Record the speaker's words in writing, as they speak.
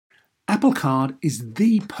Apple Card is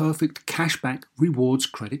the perfect cashback rewards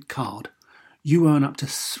credit card. You earn up to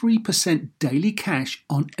 3% daily cash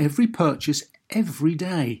on every purchase every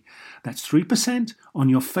day. That's 3% on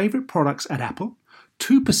your favorite products at Apple,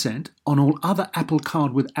 2% on all other Apple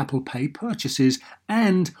Card with Apple Pay purchases,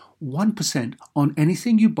 and 1% on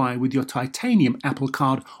anything you buy with your titanium Apple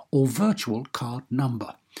Card or virtual card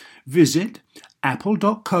number. Visit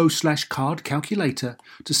apple.co/card calculator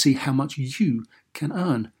to see how much you can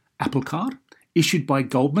earn. Apple Card, issued by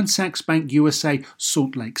Goldman Sachs Bank USA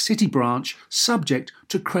Salt Lake City branch, subject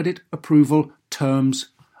to credit approval. Terms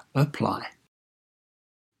apply.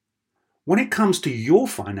 When it comes to your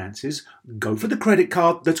finances, go for the credit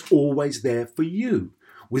card that's always there for you.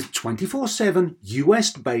 With 24/7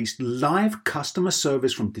 US-based live customer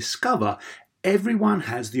service from Discover, everyone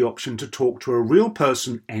has the option to talk to a real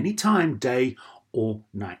person anytime, day or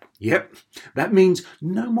night. Yep, that means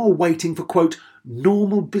no more waiting for, quote,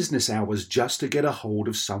 normal business hours just to get a hold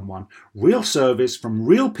of someone. Real service from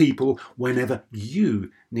real people whenever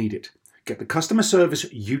you need it. Get the customer service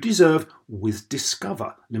you deserve with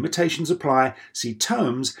Discover. Limitations apply. See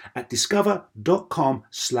terms at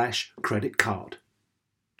discover.com/credit card.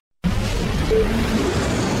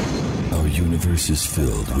 Our universe is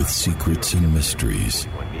filled with secrets and mysteries,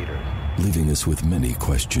 leaving us with many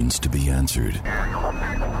questions to be answered.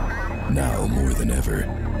 Now more than ever,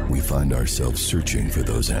 we find ourselves searching for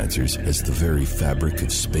those answers as the very fabric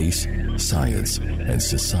of space, science, and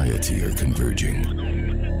society are converging.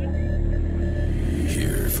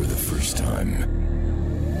 Here for the first time,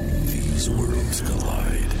 these worlds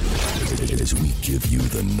collide. As we give you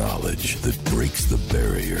the knowledge that breaks the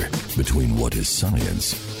barrier between what is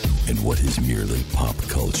science and what is merely pop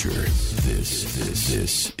culture.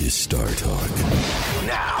 This is Star Talk.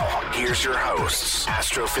 Now, here's your hosts,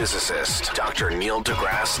 astrophysicist Dr. Neil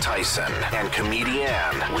deGrasse Tyson and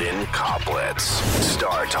comedian Lynn Koplitz.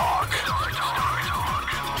 Star Talk.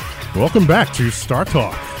 Welcome back to Star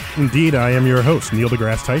Talk. Indeed, I am your host, Neil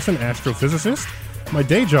deGrasse Tyson, astrophysicist. My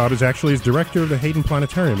day job is actually as director of the Hayden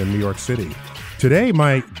Planetarium in New York City. Today,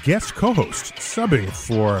 my guest co-host, subbing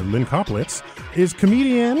for Lynn Koplitz, is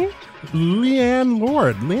comedian Leanne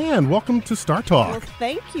Lord. Leanne, welcome to Star Talk. Well,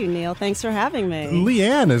 thank you, Neil. Thanks for having me.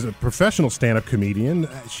 Leanne is a professional stand-up comedian.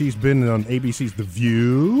 She's been on ABC's The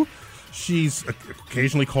View. She's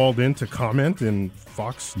occasionally called in to comment in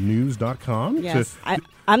foxnews.com. Yes,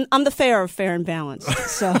 I'm the fair of Fair and Balanced.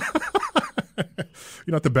 So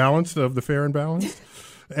you're not the balanced of the Fair and Balanced?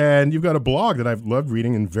 And you've got a blog that I've loved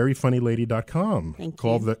reading in veryfunnylady.com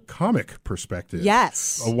called The Comic Perspective.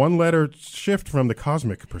 Yes. A one-letter shift from the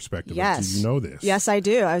cosmic perspective. Yes. Do you know this? Yes, I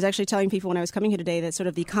do. I was actually telling people when I was coming here today that sort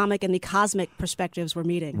of the comic and the cosmic perspectives were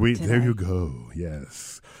meeting. There you go.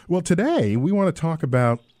 Yes. Well, today we want to talk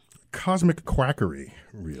about cosmic quackery,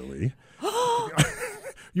 really.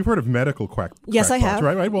 You've heard of medical crackpots, yes, I have.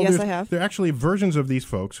 Right? Well, yes, I have. There are actually versions of these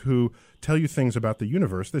folks who tell you things about the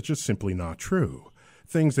universe that's just simply not true.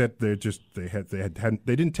 Things that they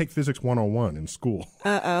didn't take physics 101 in school.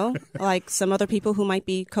 Like some other people who might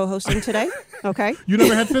be co-hosting today. Okay. You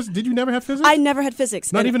never had physics? Did you never have physics? I never had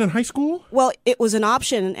physics. Not even in high school? Well, it was an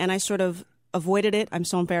option, and I sort of avoided it. I'm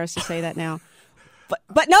so embarrassed to say that now.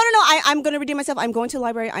 But no. I'm going to redeem myself. I'm going to the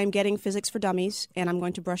library. I'm getting Physics for Dummies, and I'm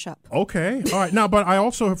going to brush up. Okay. All right. Now, but I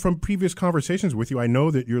also, from previous conversations with you, I know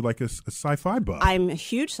that you're like a sci-fi buff. I'm a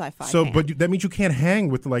huge sci-fi fan. But that means you can't hang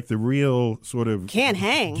with like the real sort of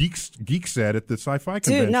geek set at the sci-fi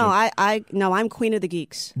convention. Dude, no, I'm queen of the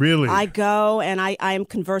geeks. Really? I go and I am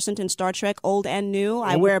conversant in Star Trek, old and new.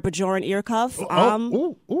 I wear a Bajoran ear cuff.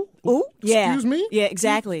 Yeah. Excuse me? Yeah,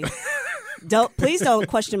 exactly. Please don't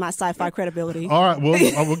question my sci-fi credibility. All right,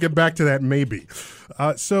 we'll get back to that maybe.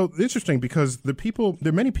 So interesting because there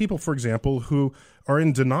are many people, for example, who are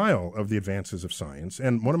in denial of the advances of science.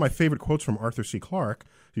 And one of my favorite quotes from Arthur C. Clarke,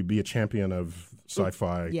 who'd be a champion of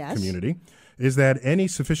sci-fi community, is that any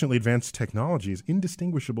sufficiently advanced technology is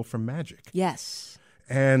indistinguishable from magic. Yes.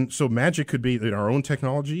 And so magic could be in our own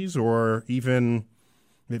technologies, or even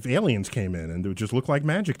if aliens came in and it would just look like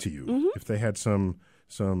magic to you, if they had some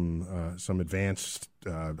advanced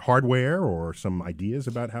hardware or some ideas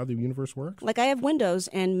about how the universe works? Like I have Windows,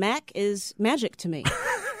 and Mac is magic to me.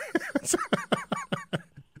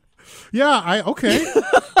 Yeah, okay.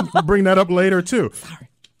 We'll bring that up later, too. Sorry.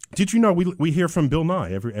 Did you know we hear from Bill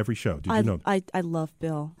Nye every show? Did you know? I love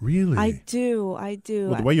Bill. Really? I do.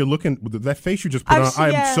 Well, the way you're looking, that face you just put on,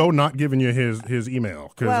 I am so not giving you his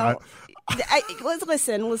email.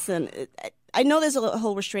 Listen. I know there's a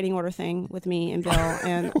whole restraining order thing with me and Bill,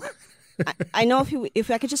 and I know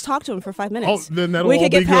if I could just talk to him for 5 minutes, then that'll we all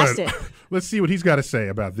could get be past good. it. Let's see what he's got to say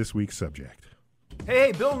about this week's subject.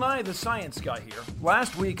 Hey, Bill Nye the Science Guy here.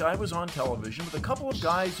 Last week I was on television with a couple of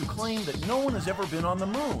guys who claimed that no one has ever been on the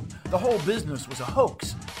moon. The whole business was a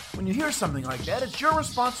hoax. When you hear something like that, it's your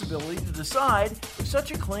responsibility to decide if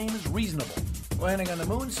such a claim is reasonable. Landing on the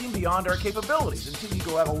moon seemed beyond our capabilities until you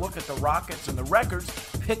go have a look at the rockets and the records,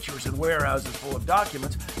 pictures and warehouses full of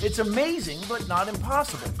documents. It's amazing, but not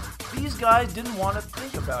impossible. These guys didn't want to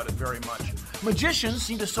think about it very much. Magicians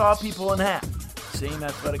seem to saw people in half. Same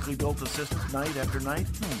athletically built assistant night after night?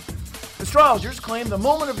 Astrologers claim the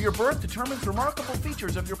moment of your birth determines remarkable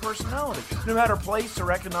features of your personality, no matter place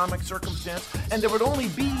or economic circumstance, and there would only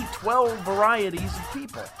be 12 varieties of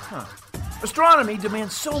people. Astronomy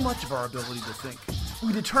demands so much of our ability to think.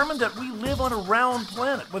 We determined that we live on a round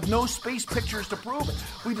planet with no space pictures to prove it.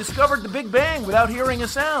 We discovered the Big Bang without hearing a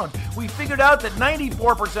sound. We figured out that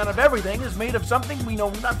 94% of everything is made of something we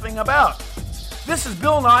know nothing about. This is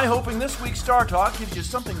Bill Nye, hoping this week's Star Talk gives you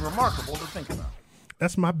something remarkable to think about.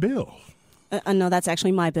 That's my Bill. No, that's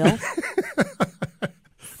actually my Bill.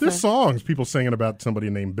 There's songs people singing about somebody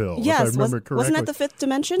named Bill. Yes, if I remember correctly. Wasn't that The Fifth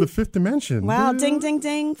Dimension? The Fifth Dimension. Wow, Yeah. ding, ding,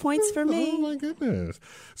 ding, points for me. Oh, my goodness.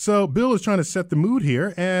 So Bill is trying to set the mood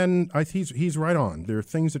here, and he's right on. There are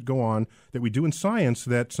things that go on that we do in science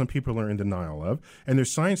that some people are in denial of, and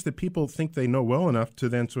there's science that people think they know well enough to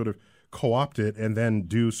then sort of co-opt it and then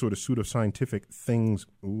do sort of pseudoscientific things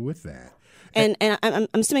with that. And I'm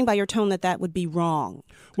assuming by your tone that would be wrong.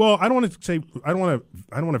 Well, I don't want to say I don't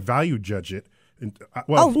want to value judge it.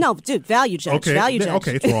 Oh no, dude! Value judge. Okay, value judge.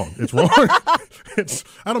 Okay, it's wrong. It's wrong.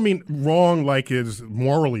 I don't mean wrong like is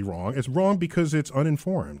morally wrong. It's wrong because it's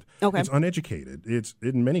uninformed. Okay. It's uneducated. It's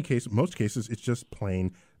in most cases, it's just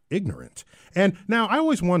plain ignorant. And now I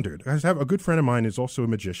always wondered. I have a good friend of mine is also a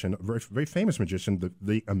magician, a very, very famous magician,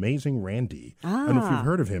 the Amazing Randy. I don't know if you've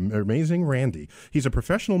heard of him. Amazing Randy. He's a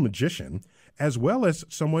professional magician as well as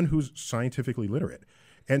someone who's scientifically literate.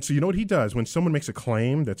 And so you know what he does when someone makes a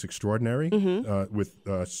claim that's extraordinary with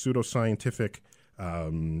pseudoscientific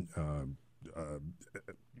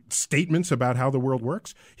statements about how the world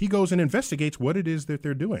works, he goes and investigates what it is that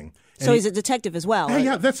they're doing. And so he's a detective as well.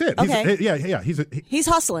 Yeah, that's it. Okay. He's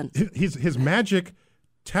hustling. His magic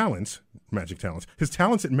talents, his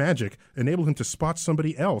talents at magic enable him to spot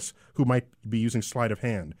somebody else who might be using sleight of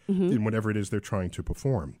hand in whatever it is they're trying to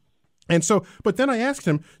perform. And so, but then I asked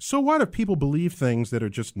him, so what if people believe things that are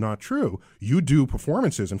just not true? You do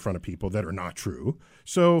performances in front of people that are not true.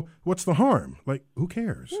 So what's the harm? Like, who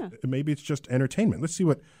cares? Yeah. Maybe it's just entertainment. Let's see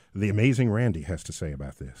what the Amazing Randy has to say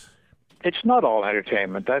about this. It's not all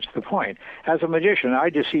entertainment. That's the point. As a magician,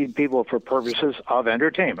 I deceive people for purposes of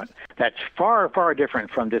entertainment. That's far, far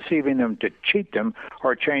different from deceiving them to cheat them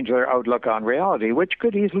or change their outlook on reality, which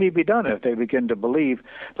could easily be done if they begin to believe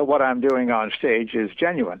that what I'm doing on stage is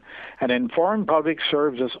genuine. An informed public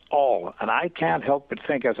serves us all, and I can't help but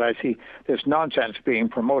think as I see this nonsense being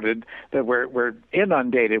promoted that we're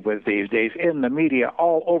inundated with these days in the media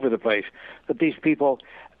all over the place, that these people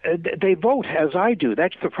they vote as I do.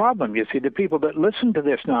 That's the problem. You see, the people that listen to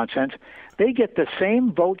this nonsense, they get the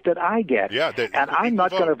same vote that I get. Yeah, and I'm not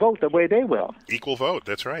going to vote the way they will. Equal vote.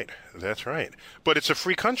 That's right. That's right. But it's a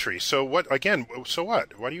free country. So what? Again, so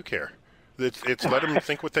what? Why do you care? It's let them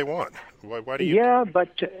think what they want. Why do you? Yeah, but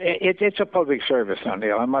it's a public service,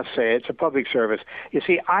 O'Neill. I must say, it's a public service. You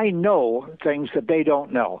see, I know things that they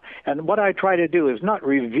don't know, and what I try to do is not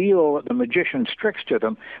reveal the magician's tricks to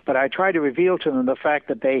them, but I try to reveal to them the fact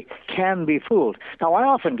that they can be fooled. Now, I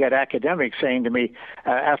often get academics saying to me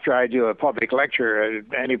after I do a public lecture at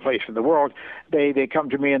any place in the world, they come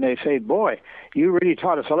to me and they say, "Boy, you really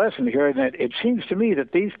taught us a lesson here." And it seems to me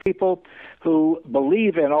that these people who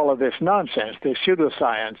believe in all of this nonsense, the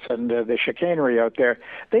pseudoscience and the chicanery out there,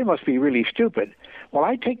 they must be really stupid. Well,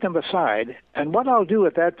 I take them aside, and what I'll do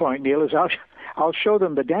at that point, Neil, is I'll show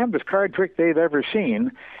them the damnedest card trick they've ever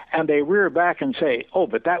seen, and they rear back and say, "Oh,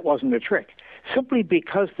 but that wasn't a trick." Simply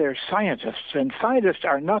because they're scientists, and scientists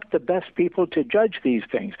are not the best people to judge these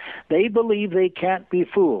things. They believe they can't be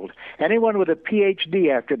fooled. Anyone with a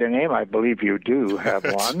PhD after their name, I believe you do have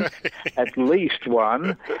one, at least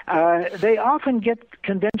one, they often get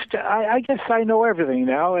convinced, I guess I know everything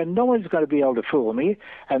now, and no one's going to be able to fool me.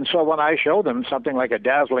 And so when I show them something like a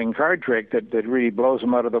dazzling card trick that really blows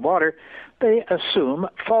them out of the water, they assume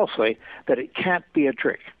falsely that it can't be a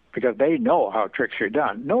trick, because they know how tricks are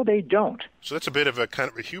done. No, they don't. So that's a bit of a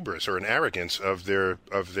kind of a hubris or an arrogance of their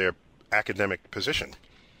academic position.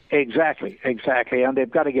 Exactly, and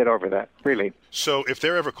they've got to get over that, really. So if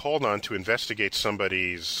they're ever called on to investigate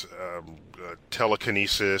somebody's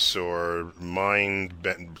telekinesis or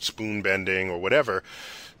spoon bending or whatever,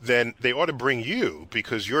 then they ought to bring you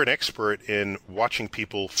because you're an expert in watching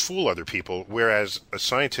people fool other people, whereas a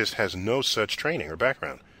scientist has no such training or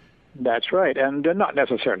background. That's right, and not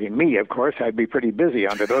necessarily me, of course. I'd be pretty busy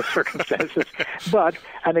under those circumstances. But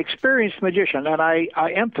an experienced magician, and I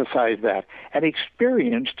emphasize that, an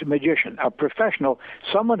experienced magician, a professional,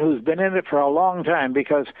 someone who's been in it for a long time,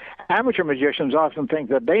 because amateur magicians often think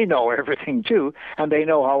that they know everything too, and they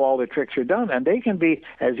know how all the tricks are done, and they can be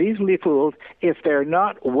as easily fooled if they're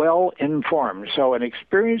not well informed. So an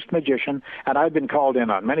experienced magician, and I've been called in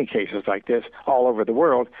on many cases like this all over the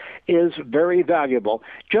world, is very valuable.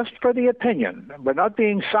 Just for the opinion. We're not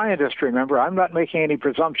being scientists, remember. I'm not making any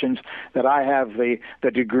presumptions that I have the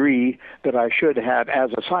degree that I should have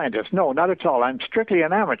as a scientist. No, not at all. I'm strictly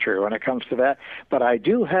an amateur when it comes to that, but I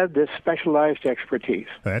do have this specialized expertise.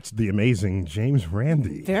 That's the amazing James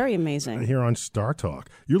Randi. Very amazing. Here on Star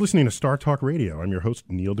Talk. You're listening to Star Talk Radio. I'm your host,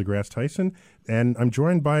 Neil deGrasse Tyson, and I'm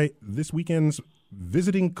joined by this weekend's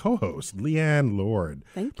visiting co-host, Leanne Lord,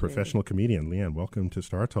 professional comedian. Leanne, welcome to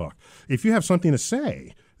Star Talk. If you have something to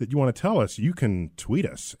say that you want to tell us, you can tweet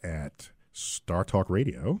us at Star Talk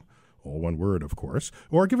Radio, all one word, of course,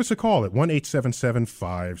 or give us a call at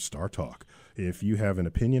 1-877-5-STAR-TALK. If you have an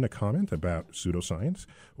opinion, a comment about pseudoscience,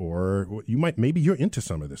 or maybe you're into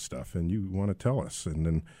some of this stuff and you want to tell us, and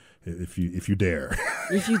then if you dare.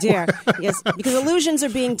 If you dare, yes, because illusions are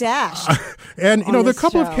being dashed. And, there are a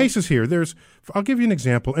couple show. of cases here. I'll give you an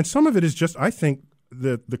example, and some of it is just, I think,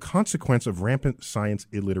 the consequence of rampant science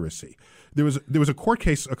illiteracy. There was a court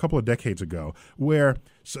case a couple of decades ago where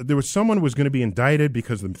there was someone who was going to be indicted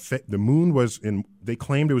because the moon they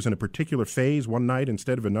claimed it was in a particular phase one night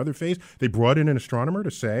instead of another phase. They brought in an astronomer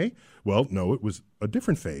to say, well, no, it was a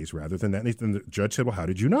different phase rather than that. And the judge said, well, how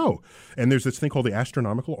did you know? And there's this thing called the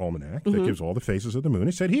Astronomical Almanac that gives all the phases of the moon.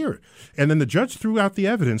 He said, here. And then the judge threw out the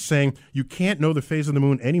evidence saying, you can't know the phase of the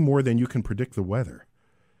moon any more than you can predict the weather.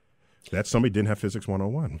 That's somebody didn't have Physics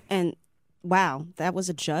 101. And wow, that was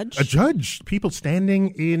a judge? A judge. People standing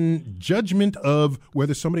in judgment of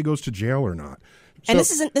whether somebody goes to jail or not. And this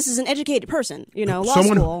is an educated person, law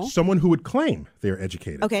school. Someone who would claim they're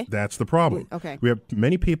educated. Okay. That's the problem. Okay. We have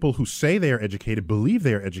many people who say they are educated, believe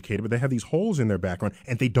they are educated, but they have these holes in their background,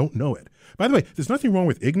 and they don't know it. By the way, there's nothing wrong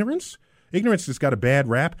with ignorance. Ignorance has got a bad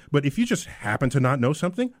rap, but if you just happen to not know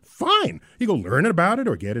something, fine. You go learn about it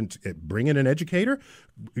or bring in an educator,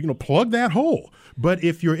 plug that hole. But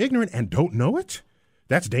if you're ignorant and don't know it,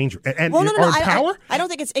 that's dangerous. And no. power? I don't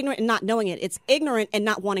think it's ignorant and not knowing it. It's ignorant and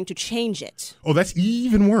not wanting to change it. Oh, that's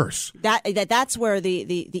even worse. That's where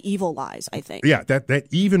the evil lies, I think. Yeah, that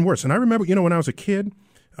even worse. And I remember, when I was a kid,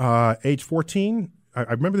 age 14, I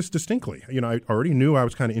remember this distinctly. I already knew I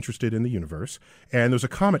was kind of interested in the universe, and there was a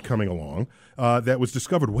comet coming along that was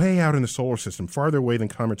discovered way out in the solar system, farther away than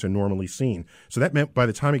comets are normally seen. So that meant by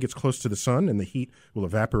the time it gets close to the sun and the heat will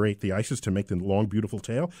evaporate the ices to make the long, beautiful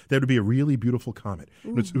tail, that would be a really beautiful comet.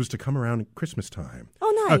 It was to come around at Christmas time.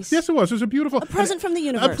 Oh, nice. Yes, it was. It was a present from the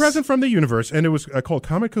universe. A present from the universe, and it was called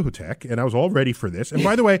Comet Kohoutek, and I was all ready for this. And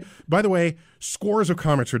by the way, scores of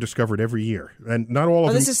comets are discovered every year, and not all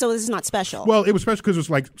of them. This is not special. Well, it was special because it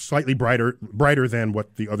was like slightly brighter than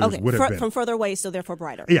what the others would have been. From further away, so therefore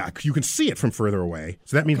brighter. Yeah, you can see it from further away.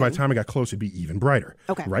 So that means by the time I got close, it'd be even brighter.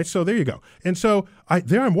 Okay. Right? So there you go. And so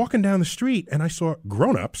I'm walking down the street, and I saw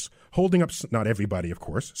grown-ups holding up, not everybody, of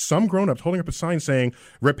course, some grown-ups holding up a sign saying,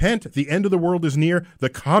 "Repent, the end of the world is near, the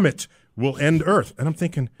comet will end Earth." And I'm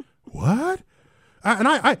thinking, what?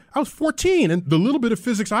 I was 14, and the little bit of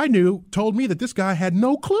physics I knew told me that this guy had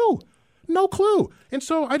no clue. No clue. And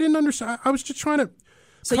so I didn't understand. I was just trying to...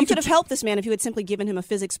 So you could have helped this man if you had simply given him a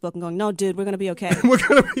physics book and going, "No, dude, we're going to be okay. We're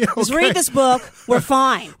going to be okay. Just read this book. We're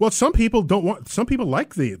fine." Well, some people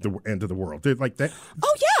like the end of the world. They're like that.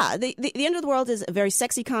 Oh, yeah. The end of the world is a very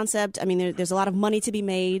sexy concept. I mean, there's a lot of money to be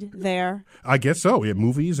made there. I guess so. We have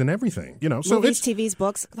movies and everything, So movies, TVs,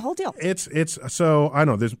 books, the whole deal. It's so I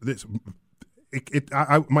know there's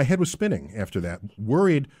my head was spinning after that,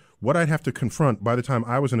 worried what I'd have to confront by the time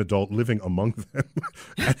I was an adult living among them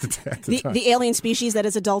at the time. The alien species that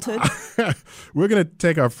is adulthood. We're going to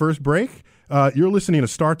take our first break. You're listening to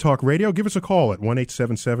Star Talk Radio. Give us a call at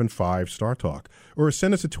 1-877-5-STAR-TALK or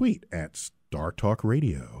send us a tweet at Star Talk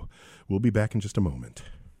Radio. We'll be back in just a moment.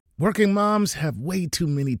 Working moms have way too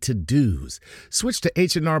many to-dos. Switch to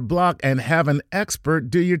H&R Block and have an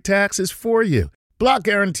expert do your taxes for you. Block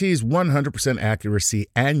guarantees 100% accuracy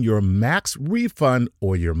and your max refund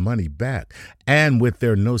or your money back. And with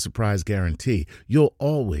their no surprise guarantee, you'll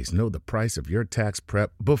always know the price of your tax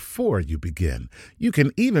prep before you begin. You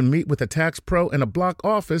can even meet with a tax pro in a Block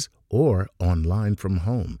office or online from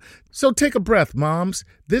home. So take a breath, moms.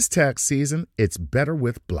 This tax season, it's better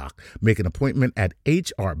with Block. Make an appointment at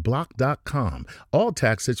hrblock.com. All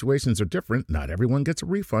tax situations are different. Not everyone gets a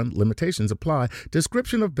refund. Limitations apply.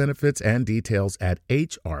 Description of benefits and details at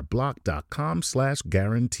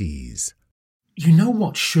hrblock.com/guarantees. You know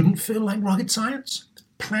what shouldn't feel like rocket science?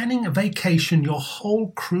 Planning a vacation your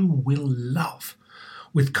whole crew will love.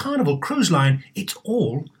 With Carnival Cruise Line, it's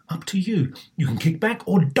all up to you. You can kick back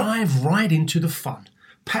or dive right into the fun.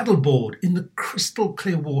 Paddleboard in the crystal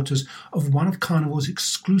clear waters of one of Carnival's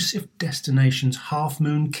exclusive destinations, Half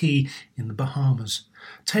Moon Cay in the Bahamas.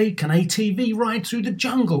 Take an ATV ride through the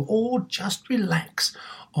jungle or just relax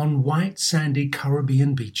on white sandy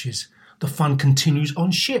Caribbean beaches. The fun continues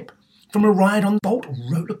on ship, from a ride on Bolt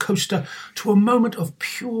roller coaster to a moment of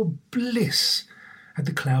pure bliss at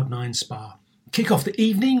the Cloud9 Spa. Kick off the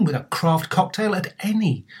evening with a craft cocktail at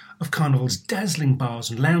any of Carnival's dazzling bars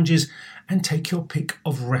and lounges, and take your pick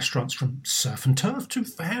of restaurants from surf and turf to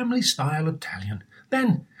family-style Italian.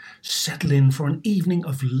 Then settle in for an evening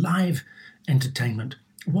of live entertainment.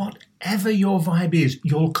 Whatever your vibe is,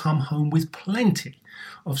 you'll come home with plenty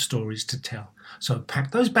of stories to tell. So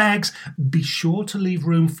pack those bags, be sure to leave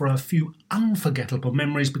room for a few unforgettable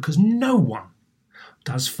memories, because no one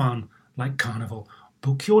does fun like Carnival.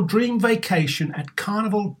 Book your dream vacation at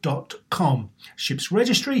carnival.com. Ships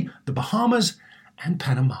registry, the Bahamas, and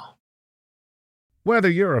Panama. Whether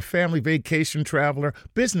you're a family vacation traveler,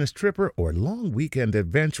 business tripper, or long weekend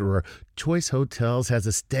adventurer, Choice Hotels has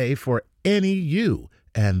a stay for any you.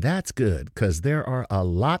 And that's good, because there are a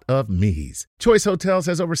lot of me's. Choice Hotels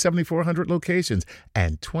has over 7,400 locations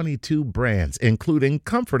and 22 brands, including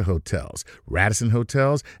Comfort Hotels, Radisson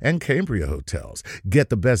Hotels, and Cambria Hotels. Get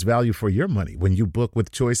the best value for your money when you book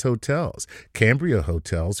with Choice Hotels. Cambria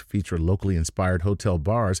Hotels feature locally inspired hotel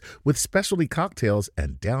bars with specialty cocktails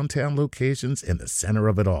and downtown locations in the center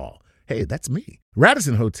of it all. Hey, that's me.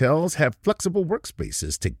 Radisson Hotels have flexible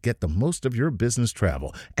workspaces to get the most of your business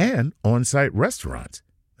travel and on-site restaurants.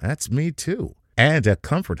 That's me, too. And at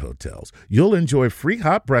Comfort Hotels, you'll enjoy free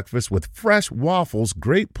hot breakfast with fresh waffles,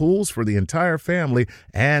 great pools for the entire family,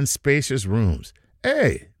 and spacious rooms.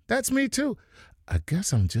 Hey, that's me, too. I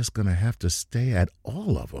guess I'm just going to have to stay at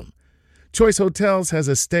all of them. Choice Hotels has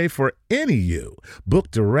a stay for any you.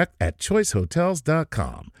 Book direct at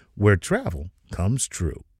choicehotels.com, where travel comes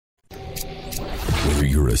true. Whether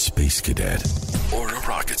you're a space cadet or a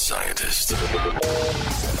rocket scientist,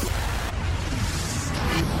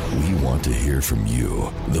 we want to hear from you.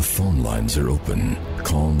 The phone lines are open.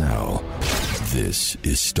 Call now. This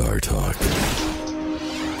is Star Talk.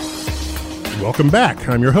 Welcome back.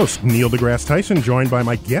 I'm your host, Neil deGrasse Tyson, joined by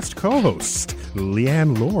my guest co-host,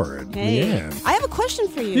 Leanne Lord. Hey, Leanne. I have a question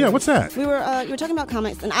for you. Yeah, what's that? You were talking about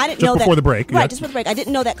comics, and I didn't Just know that. Just before the break. Right, yeah. just before the break. I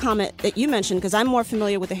didn't know that comet that you mentioned, because I'm more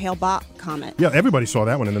familiar with the Hale-Bopp comet. Yeah, everybody saw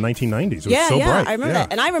that one in the 1990s. It was so bright. I remember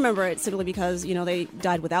that. And I remember it simply because, they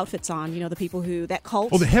died with outfits on. The people who, that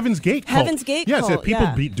cult. Oh, the Heaven's Gate cult. Heaven's Gate yes, cult.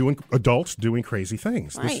 People adults doing crazy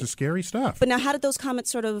things. Right. This is scary stuff. But now, how did those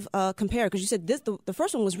comets sort of compare? Because you said the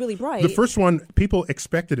first one was really bright. The first one, people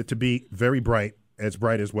expected it to be very bright as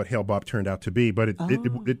what Hale-Bopp turned out to be, but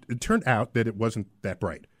it turned out that it wasn't that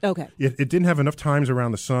bright. Okay. It didn't have enough times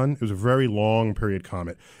around the sun. It was a very long period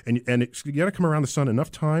comet. And you got to come around the sun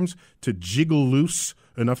enough times to jiggle loose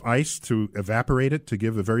enough ice to evaporate it to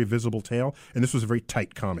give a very visible tail. And this was a very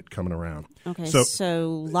tight comet coming around. Okay,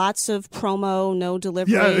 so lots of promo, no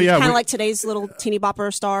delivery. Yeah. Kind of like today's little teeny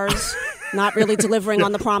bopper stars, not really delivering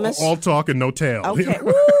on the promise. All talk and no tail. Okay.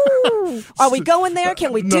 Woo! Are we going there?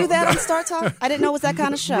 Can we do that on Star Talk? I didn't know it was that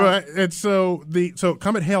kind of show. Right. And so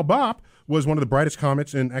Comet Hale-Bopp was one of the brightest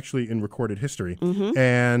comets in recorded history. Mm-hmm.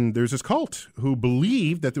 And there's this cult who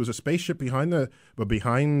believed that there was a spaceship behind the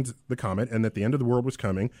comet, and that the end of the world was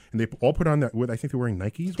coming. And they all put on that. I think they were wearing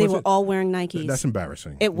Nikes. They were all wearing Nikes. That's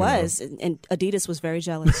embarrassing. It was, and Adidas was very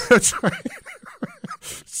jealous. That's right.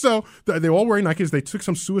 So they all wearing Nikes. They took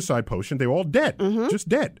some suicide potion. They were all dead, just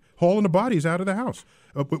dead, hauling the bodies out of the house.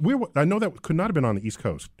 But I know that could not have been on the East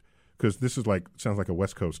Coast, because this is sounds like a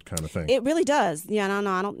West Coast kind of thing. It really does. Yeah,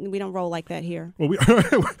 no, we don't roll like that here. Well,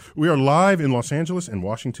 we are live in Los Angeles and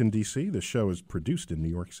Washington, D.C. The show is produced in New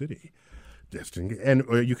York City. And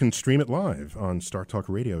you can stream it live on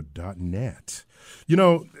StarTalkRadio.net.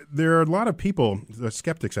 There are a lot of people,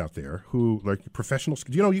 skeptics out there, who professional.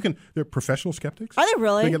 They're professional skeptics. Are they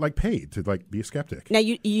really? They get paid to be a skeptic. Now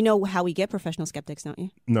you know how we get professional skeptics, don't you?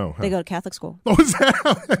 No. They go to Catholic school. Oh, is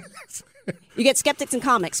that? You get skeptics in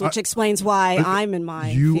comics, which explains why I'm in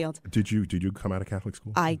my field. Did you come out of Catholic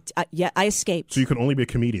school? I escaped. So you could only be a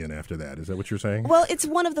comedian after that. Is that what you're saying? Well, it's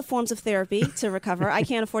one of the forms of therapy to recover. I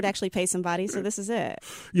can't afford to actually pay somebody, so this is it.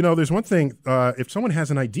 You know, there's one thing. If someone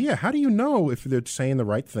has an idea, how do you know if they're saying the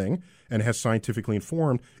right thing and has scientifically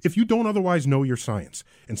informed if you don't otherwise know your science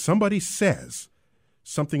and somebody says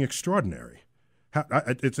something extraordinary?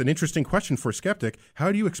 It's an interesting question for a skeptic.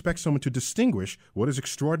 How do you expect someone to distinguish what is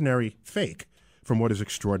extraordinary fake from what is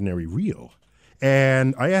extraordinary real?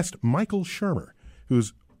 And I asked Michael Shermer,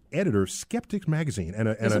 who's editor of Skeptics Magazine.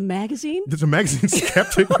 There's a magazine? There's a magazine,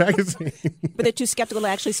 Skeptic Magazine. But they're too skeptical to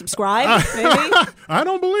actually subscribe, maybe? I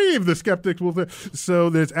don't believe the skeptics will. So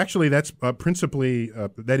that's principally,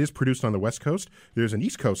 that is produced on the West Coast. There's an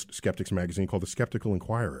East Coast Skeptics Magazine called the Skeptical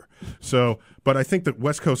Inquirer. So, but I think that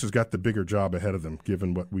West Coast has got the bigger job ahead of them,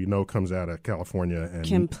 given what we know comes out of California and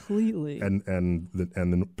completely and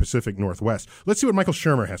the Pacific Northwest. Let's see what Michael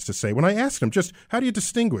Shermer has to say. When I asked him, just how do you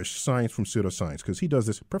distinguish science from pseudoscience? Because he does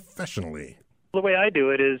this professionally. The way I do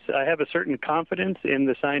it is I have a certain confidence in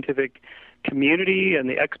the scientific community and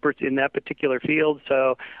the experts in that particular field.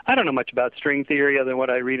 So I don't know much about string theory other than what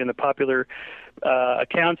I read in the popular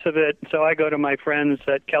accounts of it. So I go to my friends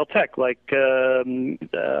at Caltech, like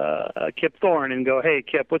Kip Thorne, and go, "Hey,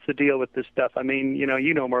 Kip, what's the deal with this stuff? I mean, you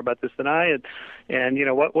know more about this than I, and you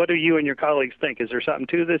know, what do you and your colleagues think? Is there something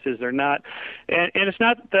to this? Is there not?" And it's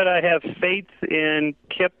not that I have faith in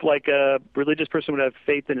Kip like a religious person would have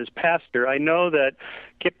faith in his pastor. I know that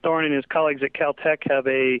Kip Thorne and his colleagues at Caltech have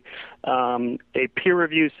a peer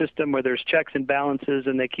review system where there's checks and balances,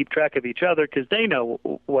 and they keep track of each other because they know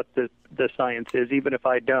what the science is, even if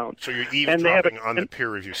I don't. So you're eavesdropping on the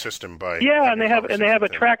peer review system by and they have a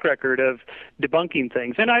track record of debunking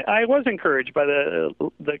things. And I was encouraged by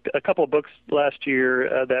a couple of books last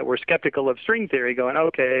year that were skeptical of string theory, going,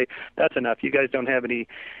 okay, that's enough. You guys don't have any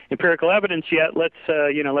empirical evidence yet. Let's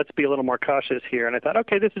be a little more cautious here. And I thought,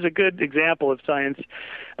 okay, this is a good example of science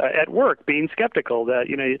at work being skeptical. That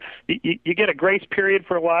you get a grace period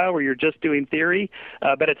for a while where you're just doing theory,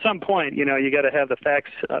 but at some point, you got to have the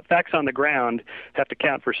facts on the ground have to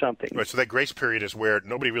count for something. Right, so that grace period is where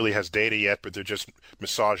nobody really has data yet, but they're just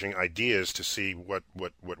massaging ideas to see what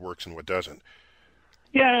works and what doesn't.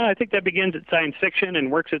 Yeah, I think that begins at science fiction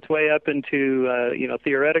and works its way up into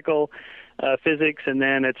theoretical physics, and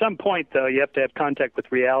then at some point, though, you have to have contact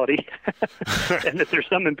with reality, and that there's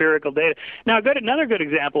some empirical data. Now, another good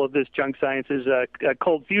example of this junk science is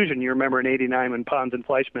cold fusion. You remember in '89 when Pons and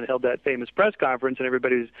Fleischmann held that famous press conference, and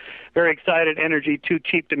everybody was very excited. Energy too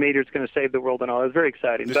cheap to meter, it's going to save the world, and all. It was very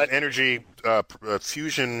exciting. This is energy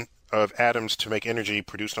fusion of atoms to make energy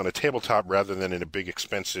produced on a tabletop rather than in a big,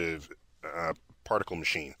 expensive particle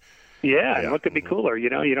machine. Yeah, and what could be cooler? You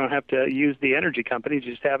don't have to use the energy companies;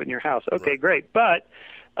 you just have it in your house. Okay, great. But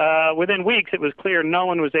within weeks, it was clear no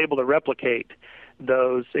one was able to replicate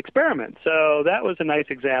those experiments. So that was a nice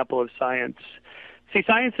example of science. See,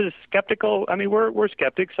 science is skeptical. I mean, we're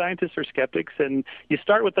skeptics. Scientists are skeptics, and you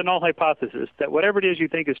start with the null hypothesis that whatever it is you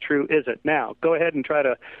think is true isn't. Now, go ahead and try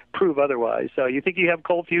to prove otherwise. So you think you have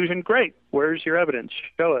cold fusion? Great. Where's your evidence?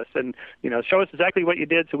 Show us, and show us exactly what you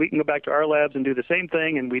did, so we can go back to our labs and do the same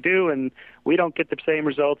thing. And we do, and we don't get the same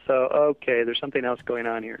results. So okay, there's something else going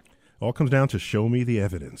on here. All comes down to show me the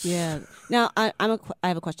evidence. Yeah. Now, I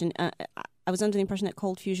have a question. I was under the impression that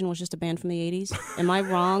cold fusion was just a band from the 80s. Am I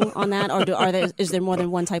wrong on that, or is there more than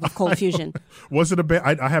one type of cold fusion? Was it a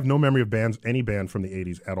band? I have no memory of any band from the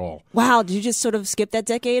 80s at all. Wow, did you just sort of skip that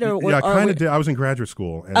decade? Yeah, I kind of did. I was in graduate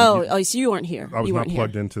school. And so you weren't here. I was not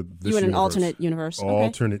plugged into this You were in an universe. alternate universe.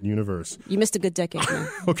 Alternate universe. You missed a good decade, man.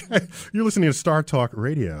 Okay. You're listening to Star Talk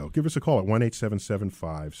Radio. Give us a call at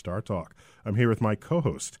 1-877-5-STAR-TALK. I'm here with my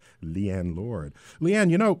co-host, Leanne Lord.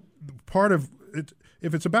 Leanne, part of it,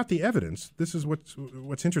 if it's about the evidence, this is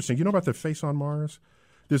what's interesting. You know about the Face on Mars?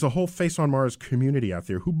 There's a whole Face on Mars community out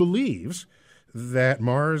there who believes that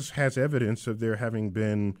Mars has evidence of there having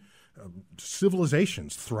been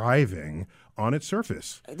civilizations thriving on its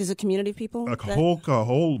surface. There's a community of people? A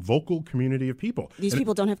whole vocal community of people. These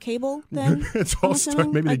people don't have cable, then? It's all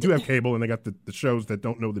maybe they do have cable, and they got the shows that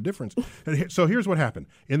don't know the difference. So here's what happened.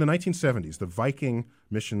 In the 1970s, the Viking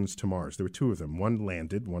missions to Mars, there were two of them. One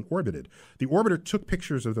landed, one orbited. The orbiter took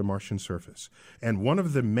pictures of the Martian surface, and one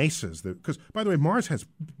of the mesas, because, by the way, Mars has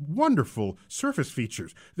wonderful surface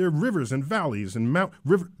features. There are rivers and valleys and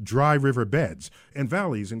dry river beds and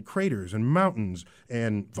valleys and craters and mountains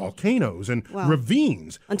and volcanoes and Well,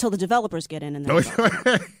 ravines. Until the developers get in and there'll be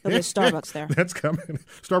a Starbucks there. That's coming.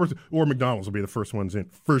 Starbucks or McDonald's will be the first ones in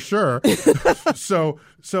for sure. So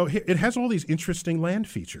it has all these interesting land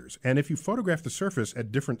features, and if you photograph the surface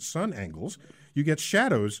at different sun angles, you get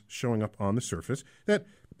shadows showing up on the surface that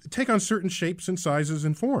take on certain shapes and sizes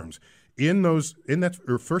and forms. In that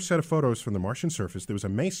first set of photos from the Martian surface, there was a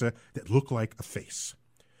mesa that looked like a face.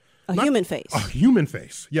 Human face. A human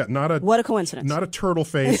face. Yeah, not a... What a coincidence. Not a turtle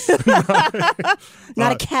face.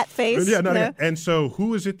 Not a cat face. Yeah, and so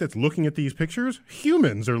who is it that's looking at these pictures?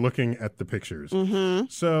 Humans are looking at the pictures. Mm-hmm.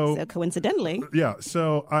 So coincidentally. Yeah,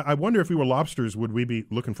 so I wonder if we were lobsters, would we be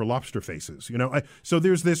looking for lobster faces? So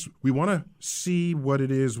there's this, we want to see what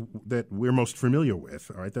it is that we're most familiar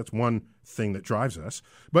with, all right? That's one thing that drives us.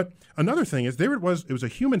 But another thing is, it was a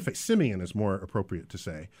human face. Simian is more appropriate to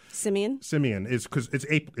say. Simian? Simian is because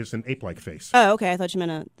it's an ape-like face. Oh, okay. I thought you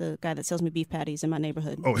meant the guy that sells me beef patties in my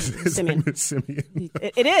neighborhood. Oh, his name is Simian.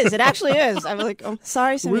 It is. It actually is. I'm like, oh,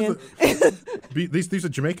 sorry, Simian. These are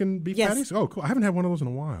Jamaican beef patties? Oh, cool. I haven't had one of those in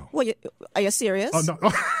a while. Well, are you serious? Oh,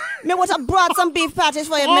 no. Me would have brought some beef patties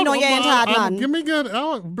for you. Me know you ain't had none. Give me good.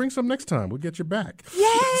 I'll bring some next time. We'll get you back.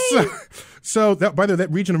 Yay! So by the way,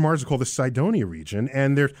 that region of Mars is called the Cydonia region,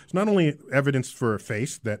 and there's not only evidence for a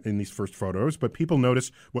face that in these first photos, but people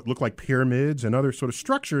notice what look like pyramids and other sort of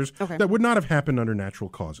structures that would not have happened under natural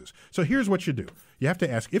causes. So here's what you do. You have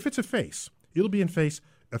to ask, if it's a face, it'll be a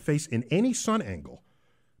face in any sun angle,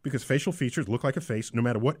 because facial features look like a face no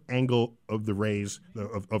matter what angle of the rays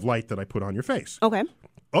of light that I put on your face. Okay.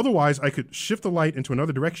 Otherwise, I could shift the light into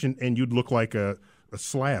another direction and you'd look like a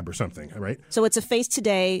slab or something, right? So it's a face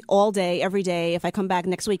today, all day, every day. If I come back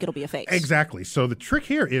next week, it'll be a face. Exactly. So the trick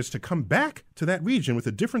here is to come back to that region with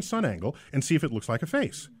a different sun angle and see if it looks like a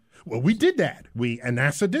face. Well, we did that. And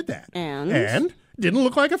NASA did that. And didn't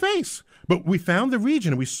look like a face. But we found the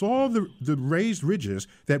region and we saw the raised ridges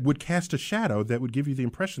that would cast a shadow that would give you the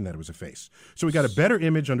impression that it was a face. So we got a better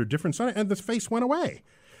image under different sun, and the face went away.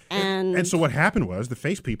 And so what happened was the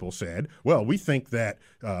face people said, well, we think that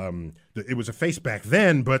it was a face back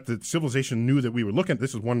then, but the civilization knew that we were looking,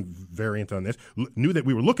 this is one variant on this, knew that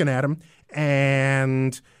we were looking at them,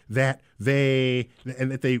 and that they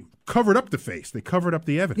covered up the face. They covered up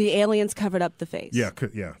the evidence. The aliens covered up the face.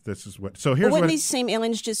 Yeah, this is what. So here's wouldn't these same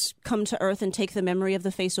aliens just come to Earth and take the memory of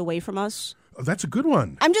the face away from us? Oh, that's a good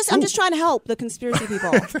one. I'm just trying to help the conspiracy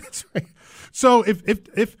people. That's right. So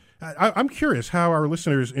if I'm curious how our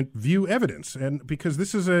listeners view evidence, and because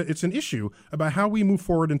it's an issue about how we move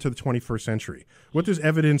forward into the 21st century. What does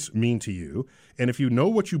evidence mean to you? And if you know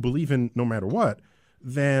what you believe in, no matter what,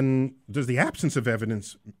 then does the absence of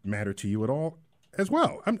evidence matter to you at all as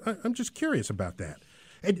well? I'm just curious about that.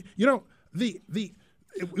 And you know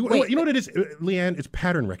what it is, Leanne? It's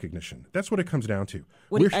pattern recognition. That's what it comes down to.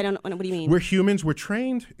 What do you mean? We're humans. We're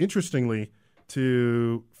trained, interestingly,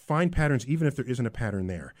 to find patterns even if there isn't a pattern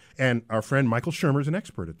there. And our friend Michael Shermer is an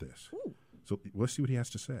expert at this. Ooh. So let's see what he has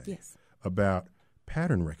to say about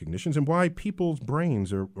pattern recognitions and why people's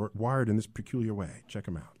brains are wired in this peculiar way. Check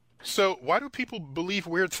him out. So why do people believe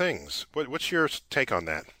weird things? What's your take on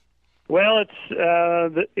that? Well, it's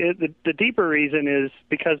the deeper reason is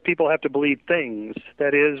because people have to believe things.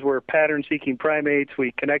 That is, we're pattern-seeking primates.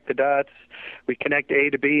 We connect the dots. We connect A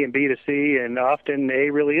to B and B to C, and often A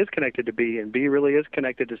really is connected to B and B really is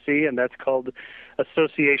connected to C, and that's called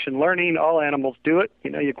association learning. All animals do it.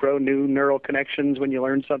 You grow new neural connections when you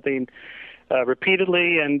learn something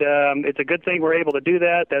repeatedly, and it's a good thing we're able to do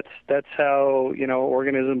that. That's how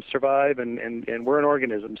organisms survive, and we're an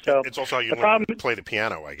organism. So it's also how you learn to play the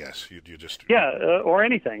piano, I guess. You just or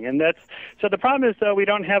anything, and so the problem is though we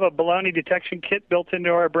don't have a baloney detection kit built into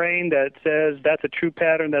our brain that says that's a true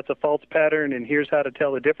pattern, that's a false pattern, and here's how to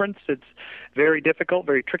tell the difference. It's very difficult,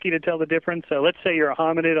 very tricky to tell the difference. So let's say you're a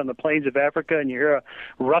hominid on the plains of Africa and you hear a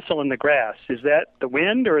rustle in the grass. Is that the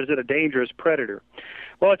wind or is it a dangerous predator?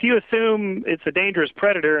 Well, if you assume it's a dangerous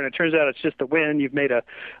predator and it turns out it's just the wind, you've made a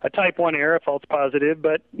type 1 error, false positive,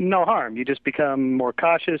 but no harm. You just become more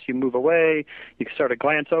cautious. You move away. You sort of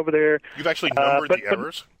glance over there. You've actually numbered the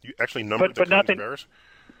errors? You actually numbered the kinds of errors?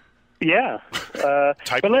 Yeah.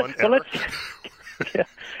 Type 1 error? Yeah.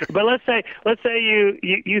 But let's say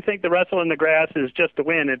you think the rustle in the grass is just the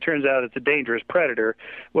wind, and it turns out it's a dangerous predator.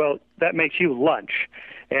 Well, that makes you lunch.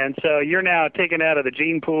 And so you're now taken out of the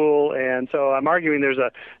gene pool, and so I'm arguing there's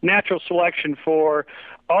a natural selection for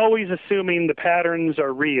always assuming the patterns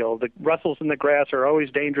are real. The rustles in the grass are always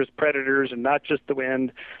dangerous predators and not just the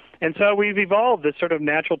wind. And so we've evolved this sort of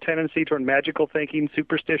natural tendency toward magical thinking,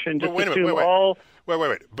 superstition, just assume all...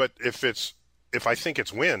 Wait. But if I think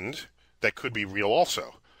it's wind, that could be real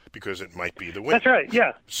also. because it might be the winner. That's right.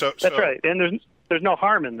 Yeah. That's right. And there's no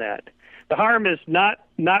harm in that. The harm is not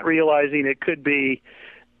realizing it could be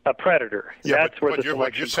a predator. Yeah, That's where the selection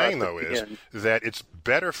what you're saying, though, process is begins. that it's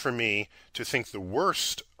better for me to think the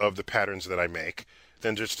worst of the patterns that I make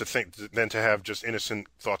than to have just innocent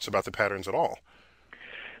thoughts about the patterns at all.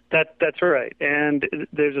 That's right, and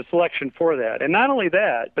there's a selection for that, and not only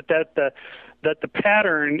that, but that the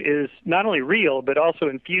pattern is not only real but also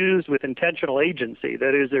infused with intentional agency.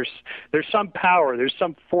 That is, there's some power, there's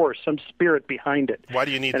some force, some spirit behind it. Why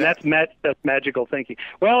do you need and that? And that's magical thinking.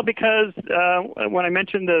 Well, because when I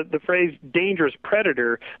mentioned the phrase dangerous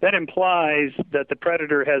predator, that implies that the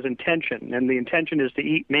predator has intention, and the intention is to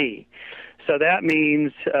eat me. So that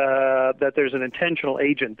means that there's an intentional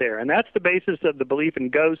agent there. And that's the basis of the belief in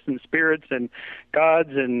ghosts and spirits and gods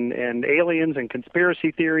and aliens and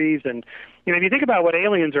conspiracy theories. And, you know, if you think about what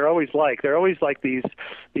aliens are always like, they're always like these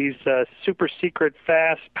super secret,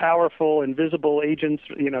 fast, powerful, invisible agents,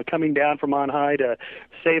 you know, coming down from on high to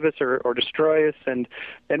save us or destroy us. And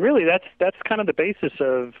really that's kind of the basis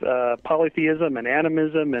of polytheism and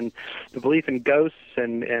animism and the belief in ghosts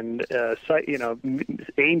and you know,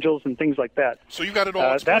 angels and things like that. So you got it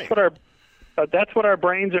all explained. That's what our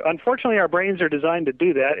brains are. Unfortunately, our brains are designed to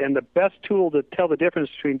do that, and the best tool to tell the difference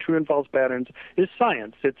between true and false patterns is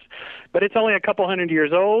science. But it's only a couple hundred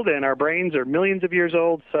years old, and our brains are millions of years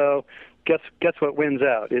old. So guess what wins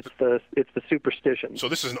out? It's the superstition. So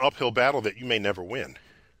this is an uphill battle that you may never win.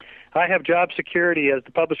 I have job security as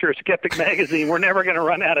the publisher of Skeptic Magazine. We're never going to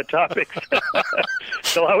run out of topics.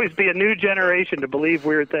 There'll always be a new generation to believe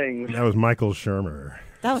weird things. That was Michael Shermer.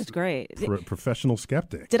 That was great. Professional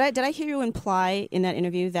skeptic. Did I hear you imply in that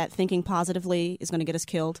interview that thinking positively is going to get us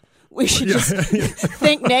killed? We should just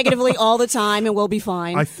think negatively all the time and we'll be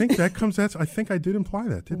fine. I think that comes. I think I did imply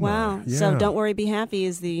that, didn't I? Wow. Yeah. So don't worry, be happy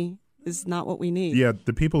is not what we need. Yeah,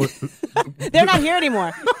 the people. They're not here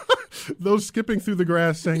anymore. Those skipping through the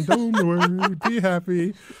grass saying, "Don't worry, be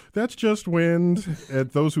happy. That's just wind."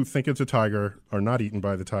 And those who think it's a tiger are not eaten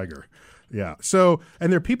by the tiger. Yeah. So,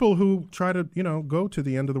 and there are people who try to, go to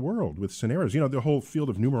the end of the world with scenarios. The whole field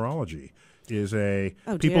of numerology is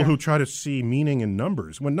people who try to see meaning in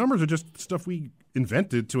numbers when numbers are just stuff we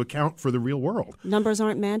invented to account for the real world. Numbers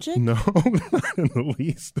aren't magic? No, not in the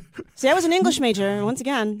least. See, I was an English major. Once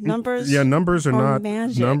again, numbers. Yeah, numbers are not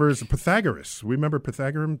magic. Numbers. Pythagoras. We remember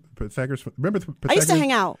Pythagoras. Remember Pythagoras? I used to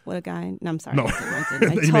hang out with a guy. No, I'm sorry. No, I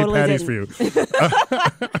didn't. He totally made patties didn't. for you.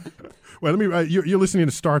 Well, you're listening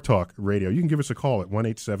to Star Talk Radio. You can give us a call at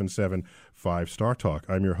 1-877-5-STAR-TALK.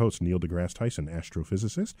 I'm your host, Neil deGrasse Tyson,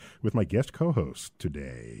 astrophysicist, with my guest co-host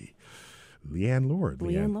today, Leanne Lord.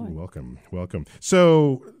 Leanne Lord. Welcome.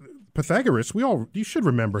 So, Pythagoras, you should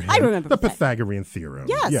remember him. I remember the Pythagorean theorem.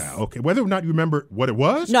 Yes. Yeah, okay. Whether or not you remember what it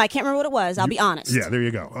was? No, I can't remember what it was. I'll be honest. Yeah, there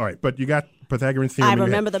you go. All right, but you got Pythagorean theorem. I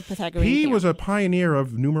remember the Pythagorean theorem. He was a pioneer of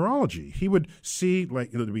numerology. He would see,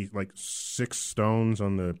 there'd be 6 stones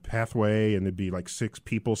on the pathway, and there'd be 6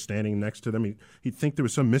 people standing next to them. He'd think there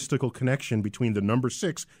was some mystical connection between the number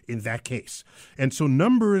 6 in that case. And so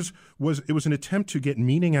numbers was an attempt to get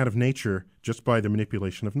meaning out of nature just by the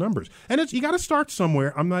manipulation of numbers. And you got to start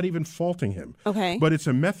somewhere. I'm not even faulting him. Okay. But it's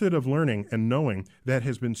a method of learning and knowing that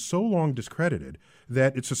has been so long discredited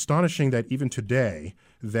that it's astonishing that even today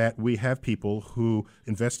that we have people who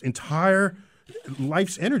invest entire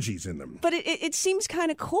life's energies in them. But it seems kind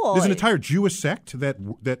of cool. There's an entire Jewish sect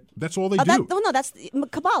that's all they do. That's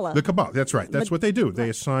Kabbalah. The Kabbalah, that's right. That's what they do. They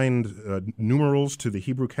assigned numerals to the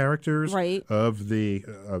Hebrew characters of the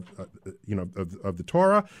of the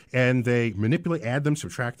Torah, and they manipulate, add them,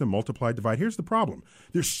 subtract them, multiply, divide. Here's the problem: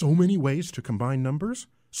 there's so many ways to combine numbers.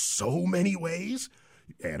 So many ways.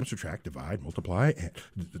 Add them, subtract, divide, multiply,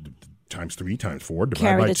 times 3, times 4, divide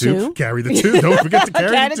carry by the 2. Carry the 2. Don't forget to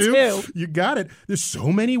carry the 2. Two. You got it. There's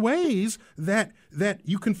so many ways that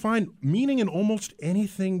you can find meaning in almost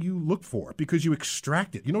anything you look for because you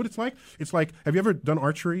extract it. You know what it's like? It's like, have you ever done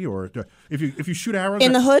archery or if you shoot arrows?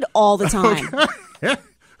 In the hood all the time. Okay.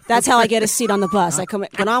 That's how I get a seat on the bus. I come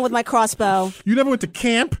on with my crossbow. You never went to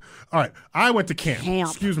camp? All right, I went to camp.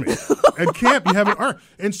 Excuse me. At camp, you have an arc.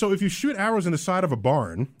 And so if you shoot arrows in the side of a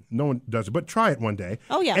barn, no one does it, but try it one day.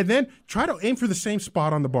 Oh, yeah. And then try to aim for the same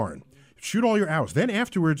spot on the barn. Shoot all your arrows. Then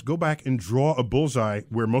afterwards, go back and draw a bullseye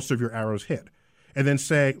where most of your arrows hit. And then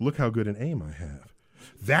say, look how good an aim I have.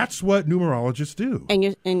 That's what numerologists do.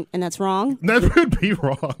 And that's wrong? That would be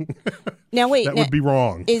wrong. Now wait. That would be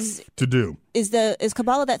wrong to do. Is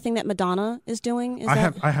Kabbalah that thing that Madonna is doing?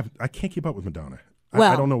 I can't keep up with Madonna.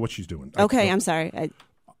 Well, I don't know what she's doing. Okay, I'm sorry.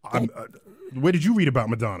 Where did you read about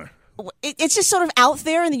Madonna? it's just sort of out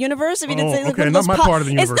there in the universe. I mean, it's like okay, not my part of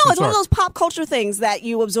the universe. It's one of those pop culture things that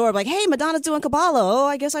you absorb. Like, hey, Madonna's doing Kabbalah. Oh,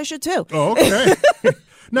 I guess I should too. Oh, okay.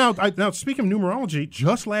 Now, speaking of numerology,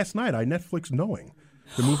 just last night I Netflix Knowing,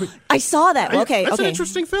 the movie. I saw that. Okay, that's an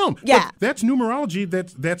interesting film. Yeah, but that's numerology.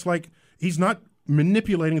 That's like he's not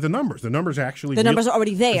manipulating the numbers. The numbers actually numbers are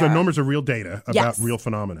already there. The numbers are real data about real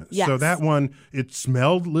phenomena. Yes. So that one, it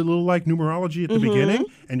smelled a little like numerology at the beginning.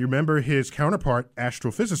 And you remember his counterpart,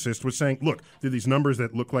 astrophysicist, was saying, look, there are these numbers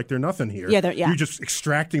that look like they're nothing here. Yeah, You're just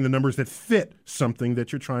extracting the numbers that fit something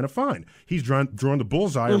that you're trying to find. He's drawn the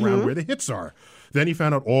bullseye around where the hits are. Then he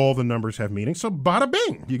found out all the numbers have meaning. So bada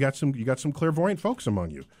bing, you got some clairvoyant folks among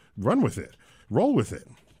you. Run with it. Roll with it.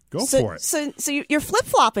 Go for it. So you're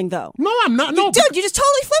flip-flopping, though. No, I'm not. No. Dude, you just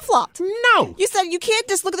totally flip-flopped. No. You said you can't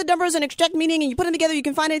just look at the numbers and extract meaning and you put them together, you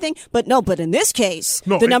can find anything. But in this case,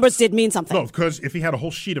 the numbers did mean something. No, because if he had a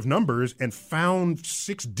whole sheet of numbers and found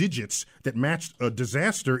 6 digits that matched a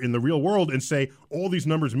disaster in the real world and say, all these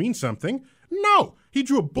numbers mean something, no. He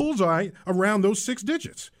drew a bullseye around those 6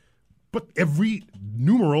 digits. But every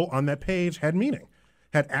numeral on that page had meaning.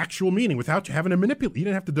 Had actual meaning without having to manipulate. He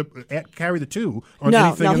didn't have to carry the 2 on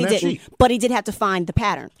anything in that sheet. But he did have to find the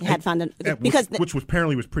pattern. He had found which was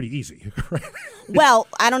apparently was pretty easy. Right? Well,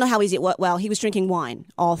 I don't know how easy it was. Well, he was drinking wine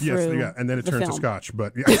all through. Yes, and then it turns to scotch.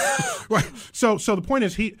 But yeah. Right. So the point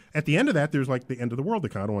is, at the end of that, there's like the end of the world. I